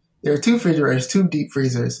 refrigerators. 2 deep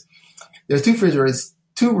freezers. There's 2 refrigerators,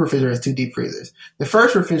 2 deep freezers. The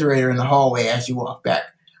first refrigerator in the hallway as you walk back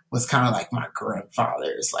was kind of like my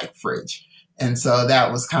grandfather's like fridge. And so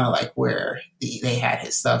that was kind of like where they had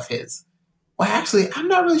his stuff. Well, actually, I'm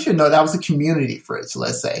not really sure. No, that was a community fridge,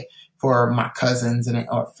 let's say, for my cousins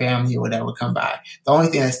or family or whatever come by. The only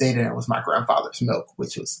thing that stayed in it was my grandfather's milk,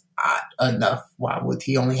 which was odd enough. Why would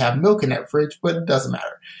he only have milk in that fridge? But it doesn't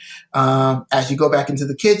matter. As you go back into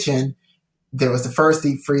the kitchen, there was the first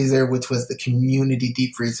deep freezer, which was the community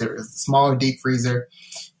deep freezer. It was the smaller deep freezer.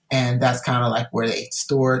 And that's kind of like where they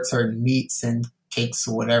stored certain meats and cakes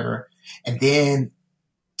or whatever. And then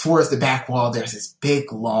towards the back wall, there's this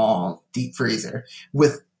big, long deep freezer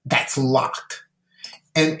that's locked.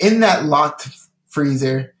 And in that locked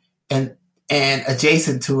freezer and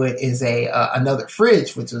adjacent to it is another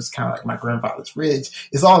fridge, which was kind of like my grandfather's fridge,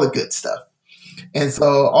 is all the good stuff. And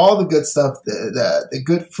so all the good stuff, the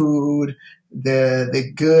good food,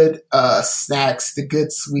 the good snacks, the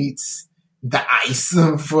good sweets, the ice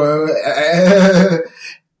for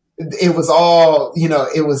it was all,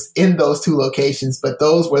 it was in those two locations, but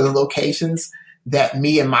those were the locations that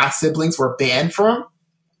me and my siblings were banned from.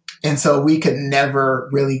 And so we could never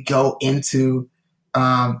really go into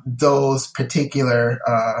those particular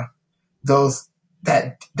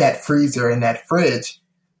that freezer and that fridge.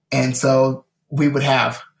 And so we would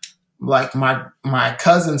have like my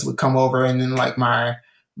cousins would come over, and then like my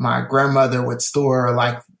grandmother would store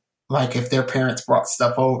like if their parents brought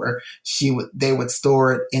stuff over, they would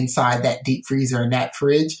store it inside that deep freezer and that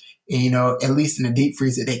fridge. And, at least in the deep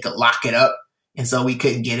freezer, they could lock it up. And so we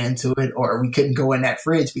couldn't get into it, or we couldn't go in that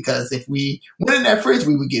fridge, because if we went in that fridge,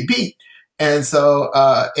 we would get beat. And so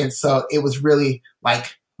it was really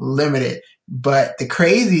like limited. But the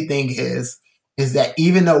crazy thing is that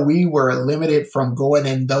even though we were limited from going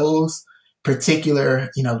in those particular,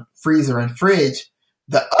 freezer and fridge,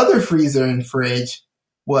 the other freezer and fridge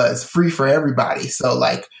was free for everybody. So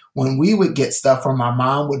like when we would get stuff, or my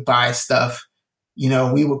mom would buy stuff,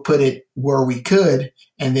 we would put it where we could.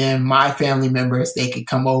 And then my family members, they could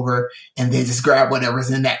come over and they just grab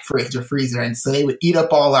whatever's in that fridge or freezer. And so they would eat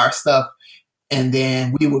up all our stuff, and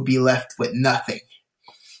then we would be left with nothing.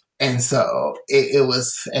 And so it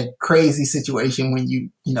was a crazy situation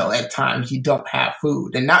when at times you don't have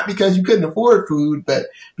food, and not because you couldn't afford food, but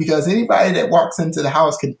because anybody that walks into the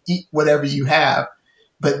house can eat whatever you have.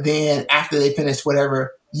 But then after they finish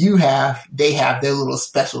whatever you have, they have their little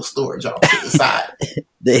special storage off to the side.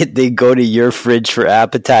 They go to your fridge for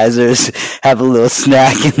appetizers, have a little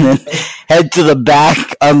snack, and then head to the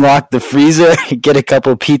back, unlock the freezer, get a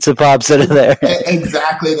couple pizza pops out of there.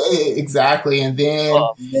 Exactly. And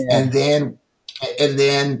then,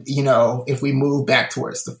 if we move back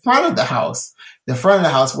towards the front of the house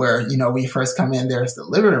where, we first come in, there's the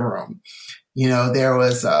living room. There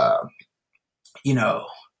was,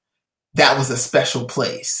 that was a special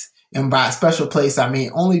place. And by a special place, I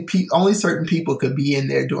mean only certain people could be in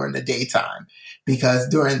there during the daytime, because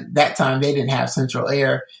during that time they didn't have central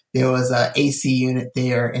air. There was a AC unit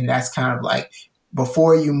there, and that's kind of like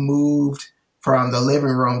before you moved from the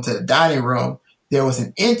living room to the dining room, there was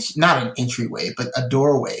not an entryway, but a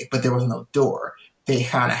doorway, but there was no door. They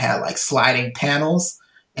kind of had like sliding panels.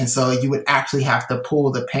 And so you would actually have to pull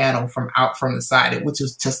the panel from the side, which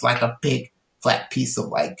was just like a big flat piece of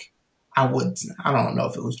like, I don't know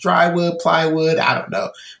if it was drywood, plywood, I don't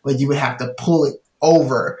know, but you would have to pull it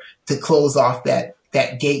over to close off that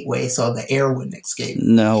gateway so the air wouldn't escape.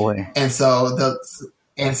 No way. And so that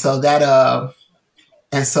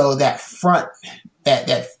front,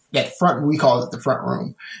 we called it the front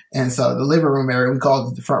room. And so the living room area, we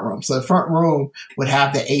called it the front room. So the front room would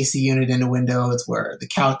have the AC unit in the windows, where the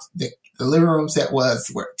couch, the living room set was,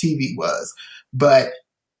 where TV was. But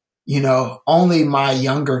only my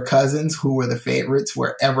younger cousins, who were the favorites,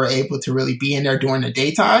 were ever able to really be in there during the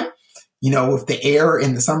daytime, with the air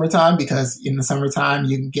in the summertime, because in the summertime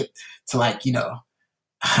you can get to like,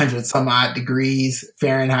 100 some odd degrees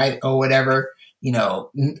Fahrenheit or whatever,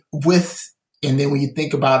 and then when you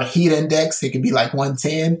think about a heat index, it could be like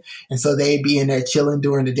 110. And so they'd be in there chilling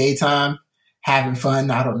during the daytime, having fun.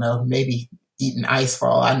 I don't know, maybe eating ice for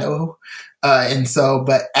all I know.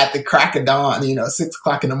 But at the crack of dawn,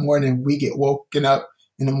 6:00 in the morning, we get woken up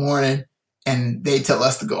in the morning, and they tell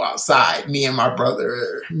us to go outside. Me and my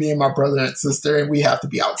brother and sister, and we have to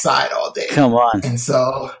be outside all day. Come on. And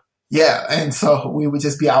so, yeah. And so we would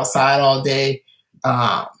just be outside all day.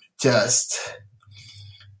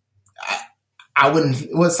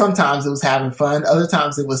 Sometimes it was having fun. Other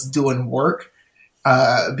times it was doing work,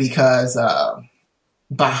 because,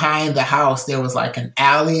 behind the house, there was like an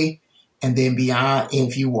alley. And then beyond,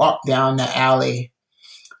 if you walk down the alley,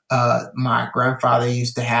 my grandfather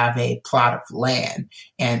used to have a plot of land.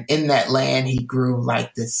 And in that land, he grew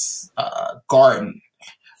like this garden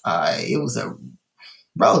It was a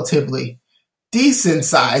relatively decent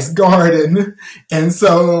sized garden. And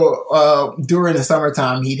so during the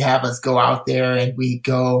summertime, he'd have us go out there and we'd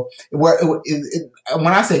go when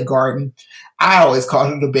I say garden, I always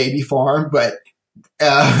call it a baby farm, but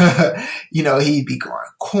he'd be growing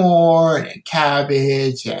corn and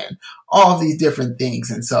cabbage and all these different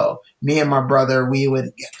things. And so me and my brother, we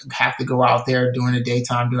would have to go out there during the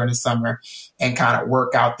daytime, during the summer, and kind of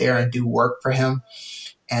work out there and do work for him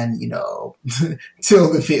and,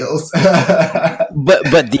 till the fields.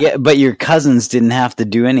 But your cousins didn't have to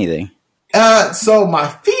do anything. So my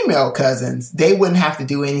female cousins, they wouldn't have to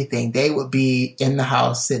do anything. They would be in the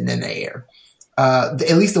house sitting in the air.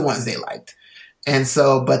 At least the ones they liked. And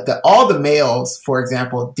so, but all the males, for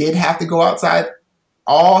example, did have to go outside.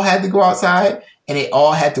 All had to go outside, and they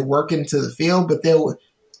all had to work into the field.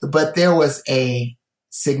 But there was a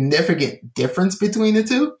significant difference between the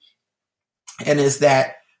two, and it's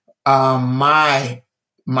that my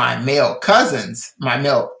male cousins, my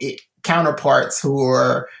male counterparts who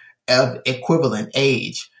were of equivalent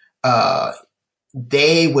age,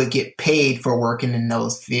 they would get paid for working in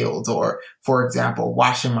those fields, or, for example,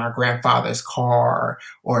 washing my grandfather's car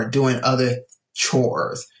or doing other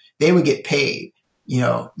chores. They would get paid.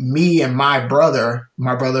 Me and my brother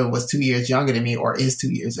was 2 years younger than me, or is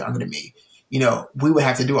 2 years younger than me. We would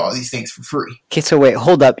have to do all these things for free. Okay, so wait,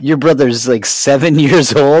 hold up. Your brother's like 7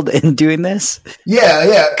 years old and doing this?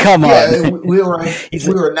 Yeah. Come on. We were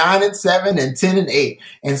 9 and 7 and 10 and 8.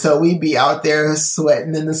 And so we'd be out there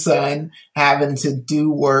sweating in the sun, having to do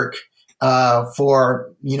work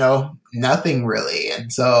for, nothing really.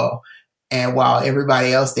 And while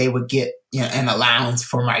everybody else, they would get, an allowance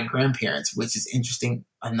for my grandparents, which is interesting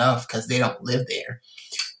enough because they don't live there.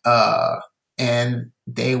 And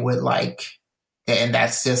they would and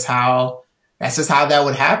that's just how that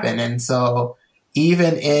would happen. And so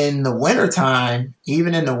even in the wintertime,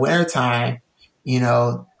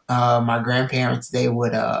 my grandparents, they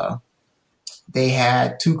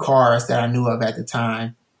had 2 cars that I knew of at the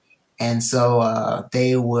time. And so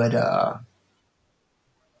they would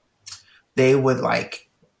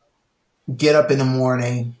get up in the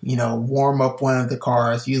morning, warm up one of the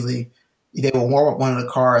cars. Usually they would warm up one of the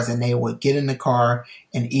cars and they would get in the car,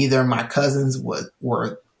 and either my cousins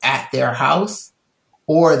were at their house,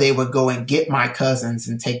 or they would go and get my cousins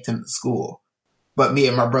and take them to school. But me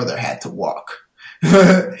and my brother had to walk.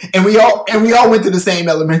 and we all went to the same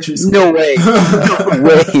elementary school. No way. No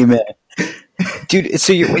way, man. Dude,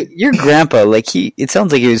 so your grandpa, it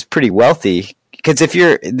sounds like he was pretty wealthy. Because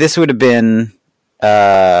this would have been,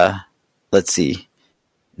 let's see,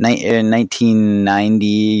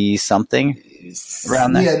 1990 something,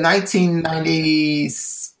 around that. Yeah,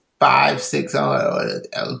 1995, 6. I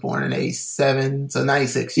was born in 87, so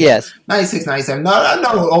 96. Yes, 96, 97.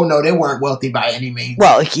 No, they weren't wealthy by any means.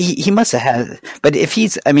 Well, he must have had, but if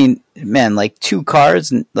he's, 2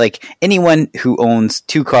 cars, anyone who owns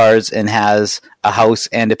 2 cars and has a house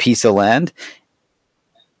and a piece of land.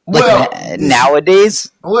 Nowadays,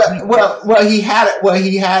 he had but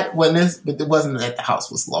it wasn't that the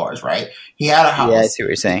house was large, right? He had a house. Yeah, I see what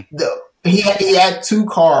you're saying. He had 2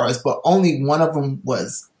 cars, but only one of them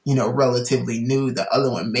was, relatively new. The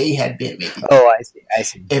other one may have been maybe. Oh, I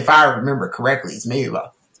see. If I remember correctly, it's maybe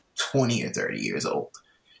about 20 or 30 years old.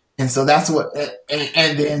 And so that's what,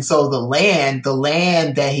 and then so the land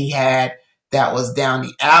that he had that was down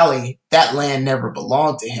the alley, that land never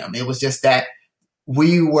belonged to him. It was just that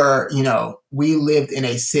we lived in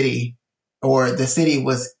a city, or the city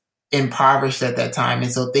was impoverished at that time. And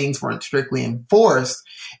so things weren't strictly enforced.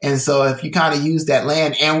 And so if you kind of use that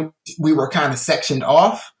land, and we were kind of sectioned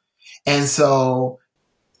off. And so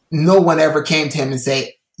no one ever came to him and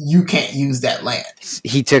say, you can't use that land.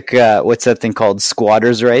 He took, what's that thing called?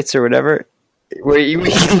 Squatters' rights or whatever? Where you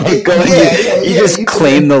just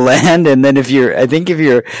claim the land, and then if you're, I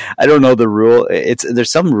don't know the rule. There's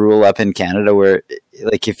some rule up in Canada where,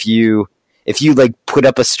 if you put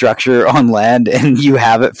up a structure on land and you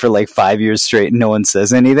have it for 5 years straight and no one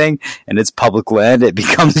says anything, and it's public land, it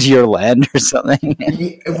becomes your land or something.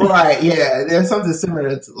 Right? Yeah, there's something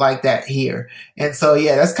similar like that here, and so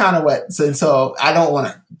that's kind of what. So I don't want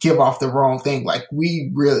to give off the wrong thing. We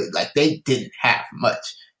really they didn't have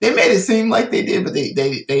much. They made it seem like they did, but they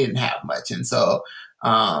didn't have much. And so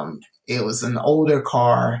it was an older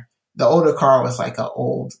car. The older car was I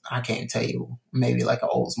can't tell you, maybe an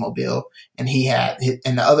Oldsmobile. And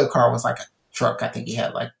and the other car was a truck. I think he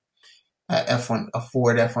had a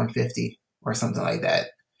Ford F-150 or something like that.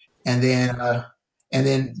 And then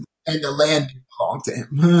the land belonged to him.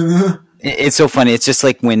 It's so funny. It's just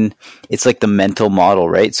like when it's like the mental model,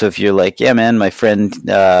 right? So if you're like, yeah, man, my friend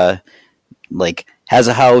like has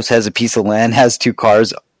a house, has a piece of land, has 2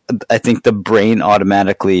 cars, I think the brain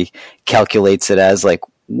automatically calculates it as like,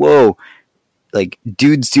 whoa, like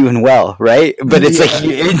dude's doing well, right? But it's like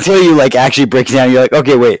until you like actually break it down, you're like,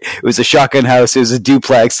 okay, wait, it was a shotgun house, it was a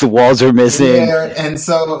duplex, the walls are missing. Yeah, and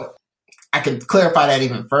so I can clarify that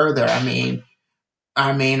even further. I mean,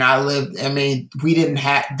 they didn't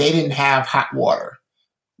have hot water,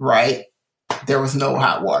 right? There was no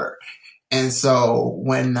hot water. And so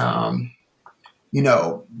when when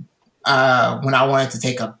I wanted to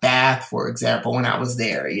take a bath, for example, when I was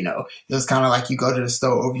there, it was kind of like you go to the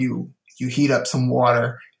stove, you heat up some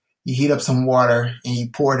water, and you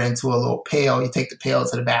pour it into a little pail. You take the pail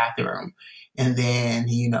to the bathroom, and then,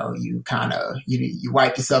 you kind of, you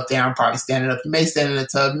wipe yourself down, probably standing up. You may stand in the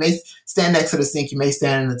tub, you may stand next to the sink, you may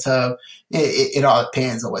stand in the tub. It all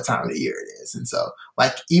depends on what time of the year it is. And so,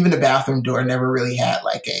 like, even the bathroom door never really had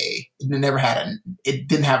it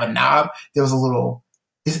didn't have a knob. There was a little,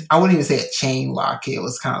 I wouldn't even say a chain lock. It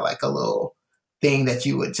was kind of like a little thing that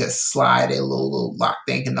you would just slide a little lock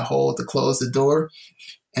thing in the hole to close the door.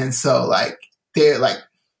 And so, there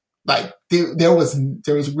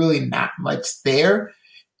was really not much there.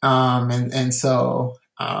 So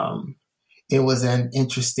it was an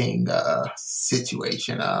interesting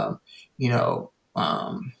situation.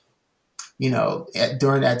 During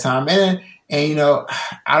that time, and I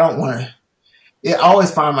don't want to. I always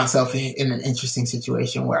find myself in an interesting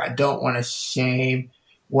situation where I don't want to shame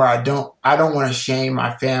my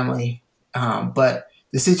family, but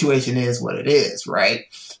the situation is what it is, right?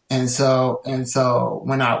 And so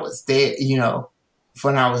when I was there,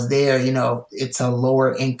 it's a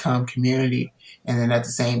lower income community, and then at the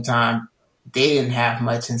same time, they didn't have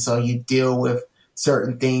much, and so you deal with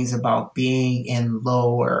certain things about being in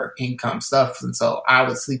lower income stuff, and so I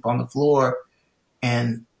would sleep on the floor,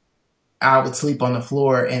 and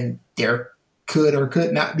there could or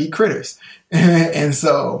could not be critters, and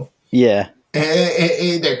so yeah.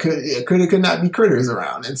 There could not be critters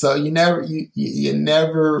around, and so you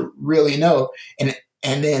never really know. And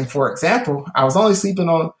then, for example, I was only sleeping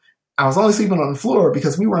on the floor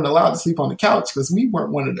because we weren't allowed to sleep on the couch because we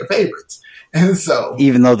weren't one of their favorites, and so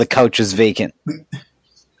even though the couch was vacant.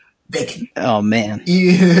 Oh man!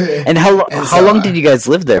 Yeah. And how long did you guys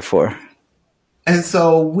live there for? And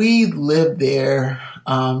so we lived there.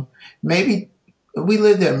 Maybe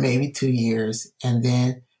 2 years, and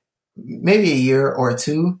then maybe a year or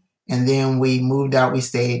two, and then we moved out. We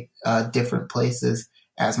stayed different places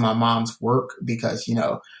as my mom's work, because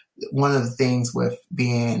one of the things with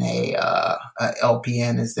being a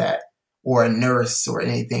LPN is that, or a nurse or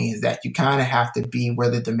anything, is that you kind of have to be where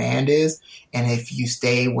the demand is, and if you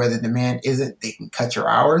stay where the demand isn't, they can cut your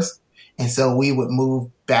hours. And so we would move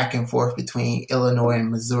back and forth between Illinois and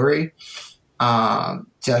Missouri,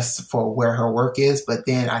 just for where her work is. But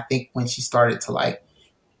then I think when she started to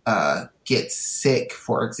get sick,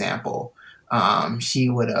 for example, she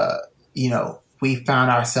would, we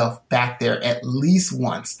found ourselves back there at least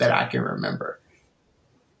once that I can remember.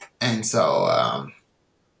 And so,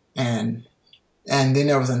 and then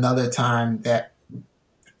there was another time that,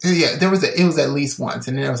 it was at least once.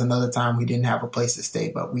 And then there was another time we didn't have a place to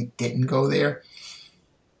stay, but we didn't go there.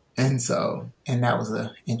 And so, and that was an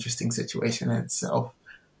interesting situation in itself.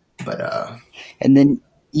 But, and then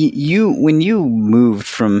when you moved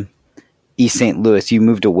from East St. Louis, you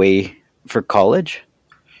moved away for college?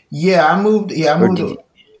 Yeah, I moved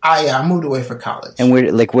away for college. And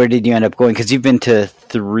where did you end up going? Because you've been to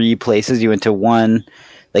 3 places. You went to one,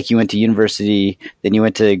 you went to university, then you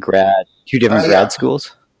went to two different grad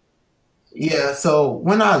schools. Yeah. So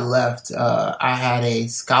when I left, I had a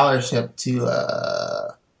scholarship to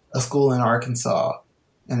a school in Arkansas.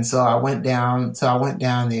 And so I went down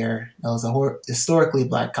there. It was a historically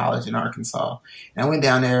black college in Arkansas. And I went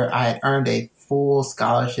down there. I had earned a full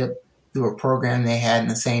scholarship through a program they had in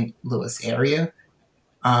the St. Louis area.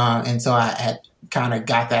 And so I had kind of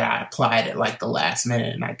got that. I applied at the last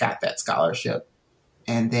minute, and I got that scholarship.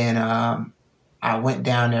 And then I went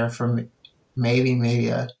down there for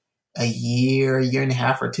maybe a year and a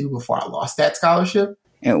half or 2 before I lost that scholarship.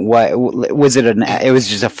 And why was it? It was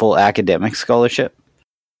just a full academic scholarship.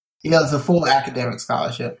 Yeah, it was a full academic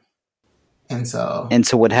scholarship. And so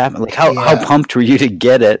what happened? How pumped were you to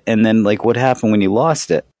get it? And then what happened when you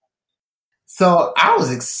lost it? So I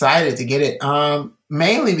was excited to get it,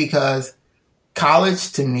 mainly because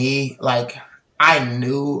college to me, I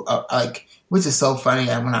knew, which is so funny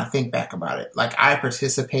when I think back about it. I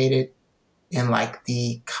participated in like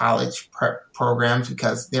the college prep programs,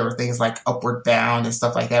 because there were things like Upward Bound and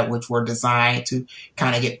stuff like that, which were designed to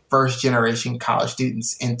kind of get first generation college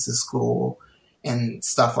students into school and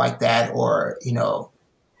stuff like that. Or,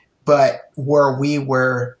 but where we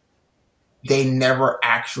were, they never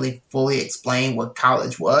actually fully explained what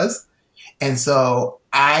college was. And so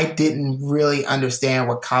I didn't really understand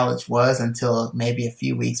what college was until maybe a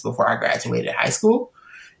few weeks before I graduated high school.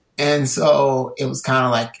 And so it was kind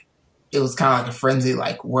of like a frenzy,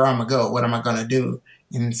 like where I'm going to go, what am I going to do,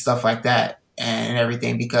 and stuff like that and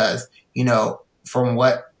everything. Because, from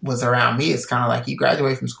what was around me, it's kind of like you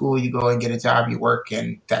graduate from school, you go and get a job, you work,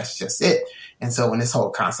 and that's just it. And so when this whole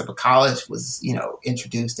concept of college was,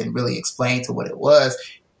 introduced and really explained to what it was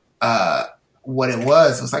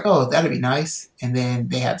like, oh, that'd be nice. And then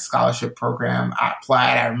they had the scholarship program. I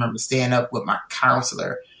applied. I remember staying up with my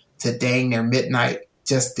counselor to dang near midnight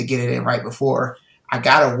just to get it in right before I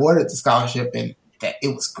got awarded the scholarship, and that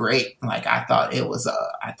it was great. Like I thought it was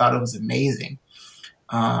amazing.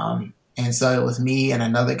 And so it was me and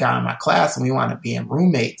another guy in my class, and we wound up being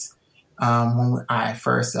roommates when I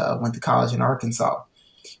first went to college in Arkansas.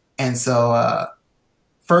 And so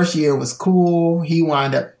first year was cool. He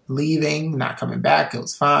wound up leaving, not coming back. It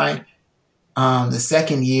was fine. The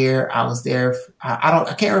second year I was there.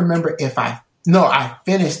 I can't remember I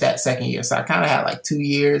finished that second year. So I kind of had like 2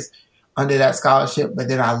 years under that scholarship, but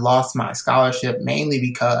then I lost my scholarship mainly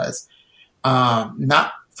because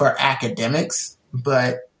not for academics,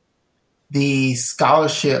 but the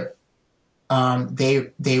scholarship,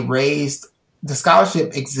 they raised, the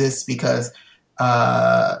scholarship exists because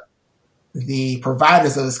the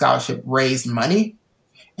providers of the scholarship raised money.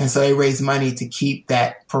 And so they raised money to keep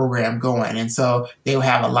that program going. And so they would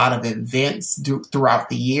have a lot of events throughout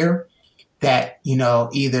the year that,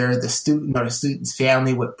 either the student or the student's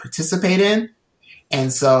family would participate in.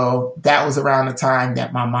 And so that was around the time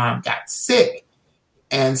that my mom got sick.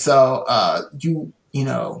 And so,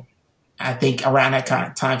 I think around that kind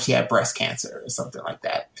of time she had breast cancer or something like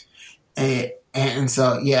that. And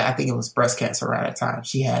so, yeah, I think it was breast cancer around that time.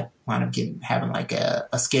 She had wound up having like a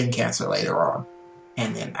skin cancer later on.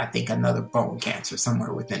 And then I think another bone cancer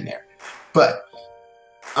somewhere within there. But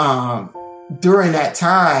during that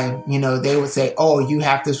time, they would say, oh, you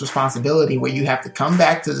have this responsibility where you have to come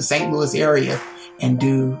back to the St. Louis area and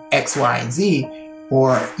do X, Y, and Z.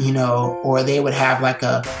 Or they would have like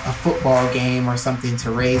a football game or something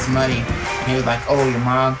to raise money. And they were like, oh, your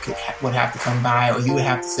mom would have to come by, or you would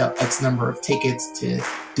have to sell X number of tickets to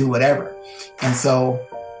do whatever. And so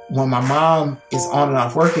when my mom is on and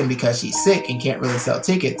off working because she's sick and can't really sell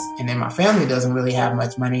tickets, and then my family doesn't really have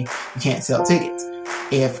much money, you can't sell tickets.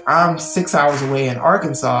 If I'm 6 hours away in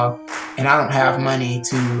Arkansas and I don't have money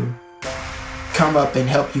to come up and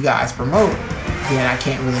help you guys promote, then I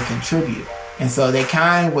can't really contribute. And so they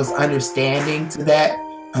kind of was understanding to that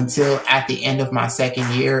until at the end of my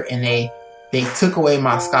second year, and they took away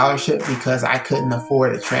my scholarship because I couldn't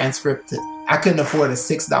afford a transcript. I couldn't afford a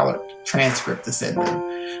 $6 transcript to send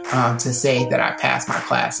them to say that I passed my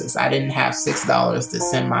classes. I didn't have $6 to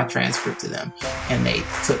send my transcript to them, and they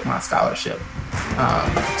took my scholarship.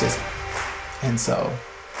 And so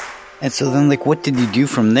then, like, what did you do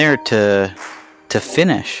from there to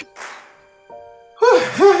finish?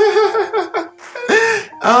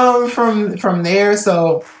 From there,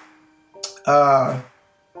 so,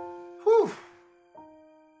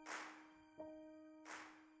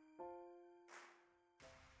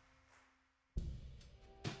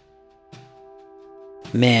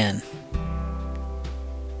 Man,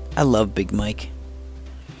 I love Big Mike.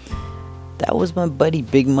 That was my buddy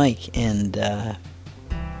Big Mike, and I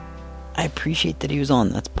appreciate that he was on.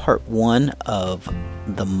 That's part 1 of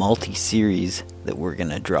the multi-series that we're going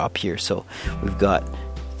to drop here. So we've got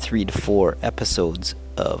 3 to 4 episodes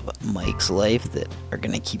of Mike's life that are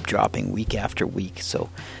going to keep dropping week after week. So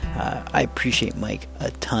I appreciate Mike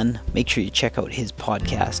a ton. Make sure you check out his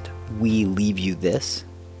podcast, We Leave You This.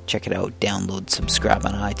 Check it out, download, subscribe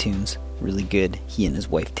on iTunes. Really good. He and his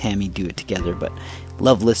wife Tammy do it together, but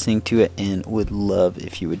love listening to it and would love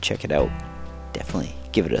if you would check it out. Definitely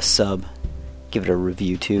give it a sub, give it a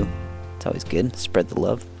review too. It's always good. Spread the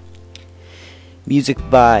love. Music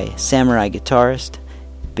by Samurai Guitarist.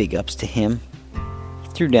 Big ups to him. He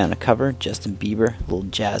threw down a cover, Justin Bieber, a little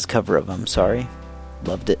jazz cover of I'm Sorry.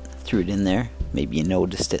 Loved it. Threw it in there. Maybe you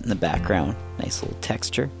noticed it in the background. Nice little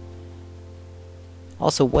texture.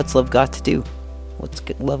 Also, What's Love Got to Do? What's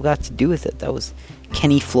Love Got to Do with it? That was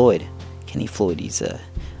Kenny Floyd. Kenny Floyd, he's a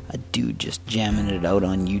dude just jamming it out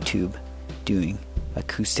on YouTube, doing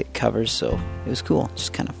acoustic covers, so it was cool.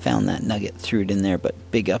 Just kind of found that nugget, threw it in there, but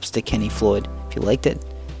big ups to Kenny Floyd. If you liked it,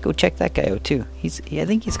 go check that guy out too. I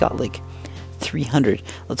think he's got like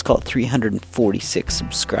 346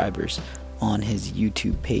 subscribers on his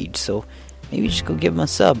YouTube page. So maybe just go give him a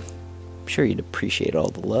sub. I'm sure you'd appreciate all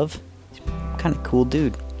the love. He's kind of cool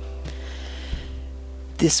dude.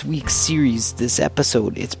 This week's series, this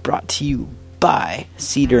episode, it's brought to you by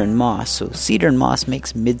Cedar & Moss. So Cedar & Moss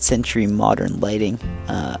makes mid-century modern lighting.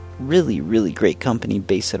 Really, really great company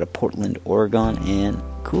based out of Portland, Oregon. And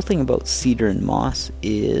cool thing about Cedar & Moss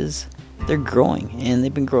is they're growing, and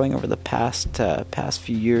they've been growing over the past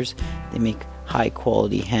few years. They make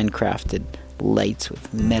high-quality, handcrafted lights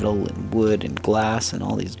with metal and wood and glass and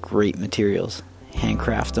all these great materials.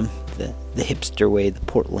 Handcraft them the hipster way, the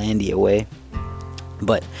Portlandia way.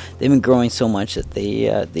 But they've been growing so much that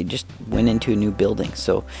they just went into a new building.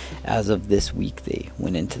 So as of this week, they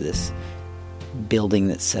went into this building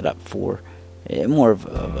that's set up for more of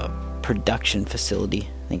a production facility.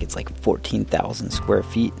 I think it's like 14,000 square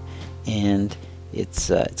feet, and it's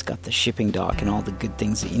got the shipping dock and all the good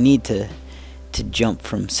things that you need to jump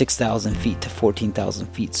from 6,000 feet to 14,000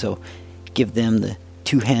 feet. So give them the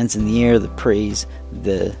two hands in the air, the praise,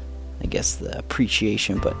 the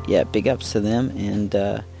appreciation. But yeah, big ups to them, and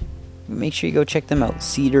make sure you go check them out.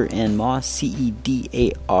 Cedar and Moss,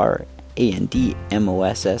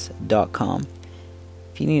 CEDARANDMOSS.com.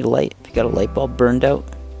 If you need a light, if you got a light bulb burned out,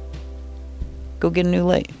 go get a new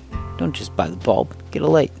light. Don't just buy the bulb, get a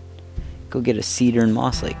light. Go get a Cedar and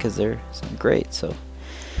Moss light, because they're great. So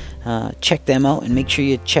check them out, and make sure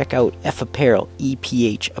you check out F Apparel,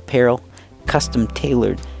 EPH Apparel, custom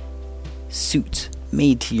tailored suits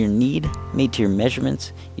made to your need, made to your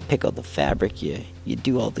measurements. You pick out the fabric, you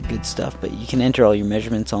do all the good stuff, but you can enter all your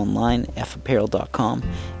measurements online, fapparel.com.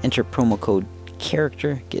 Enter promo code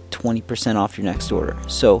CHARACTER, get 20% off your next order.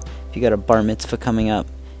 So if you got a bar mitzvah coming up,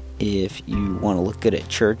 if you want to look good at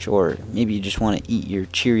church, or maybe you just want to eat your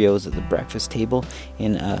Cheerios at the breakfast table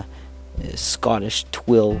in a Scottish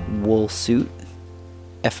twill wool suit,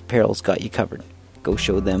 F Apparel's got you covered. Go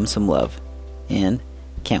show them some love. And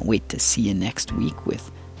can't wait to see you next week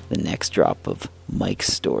with the next drop of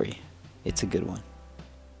Mike's story. It's a good one.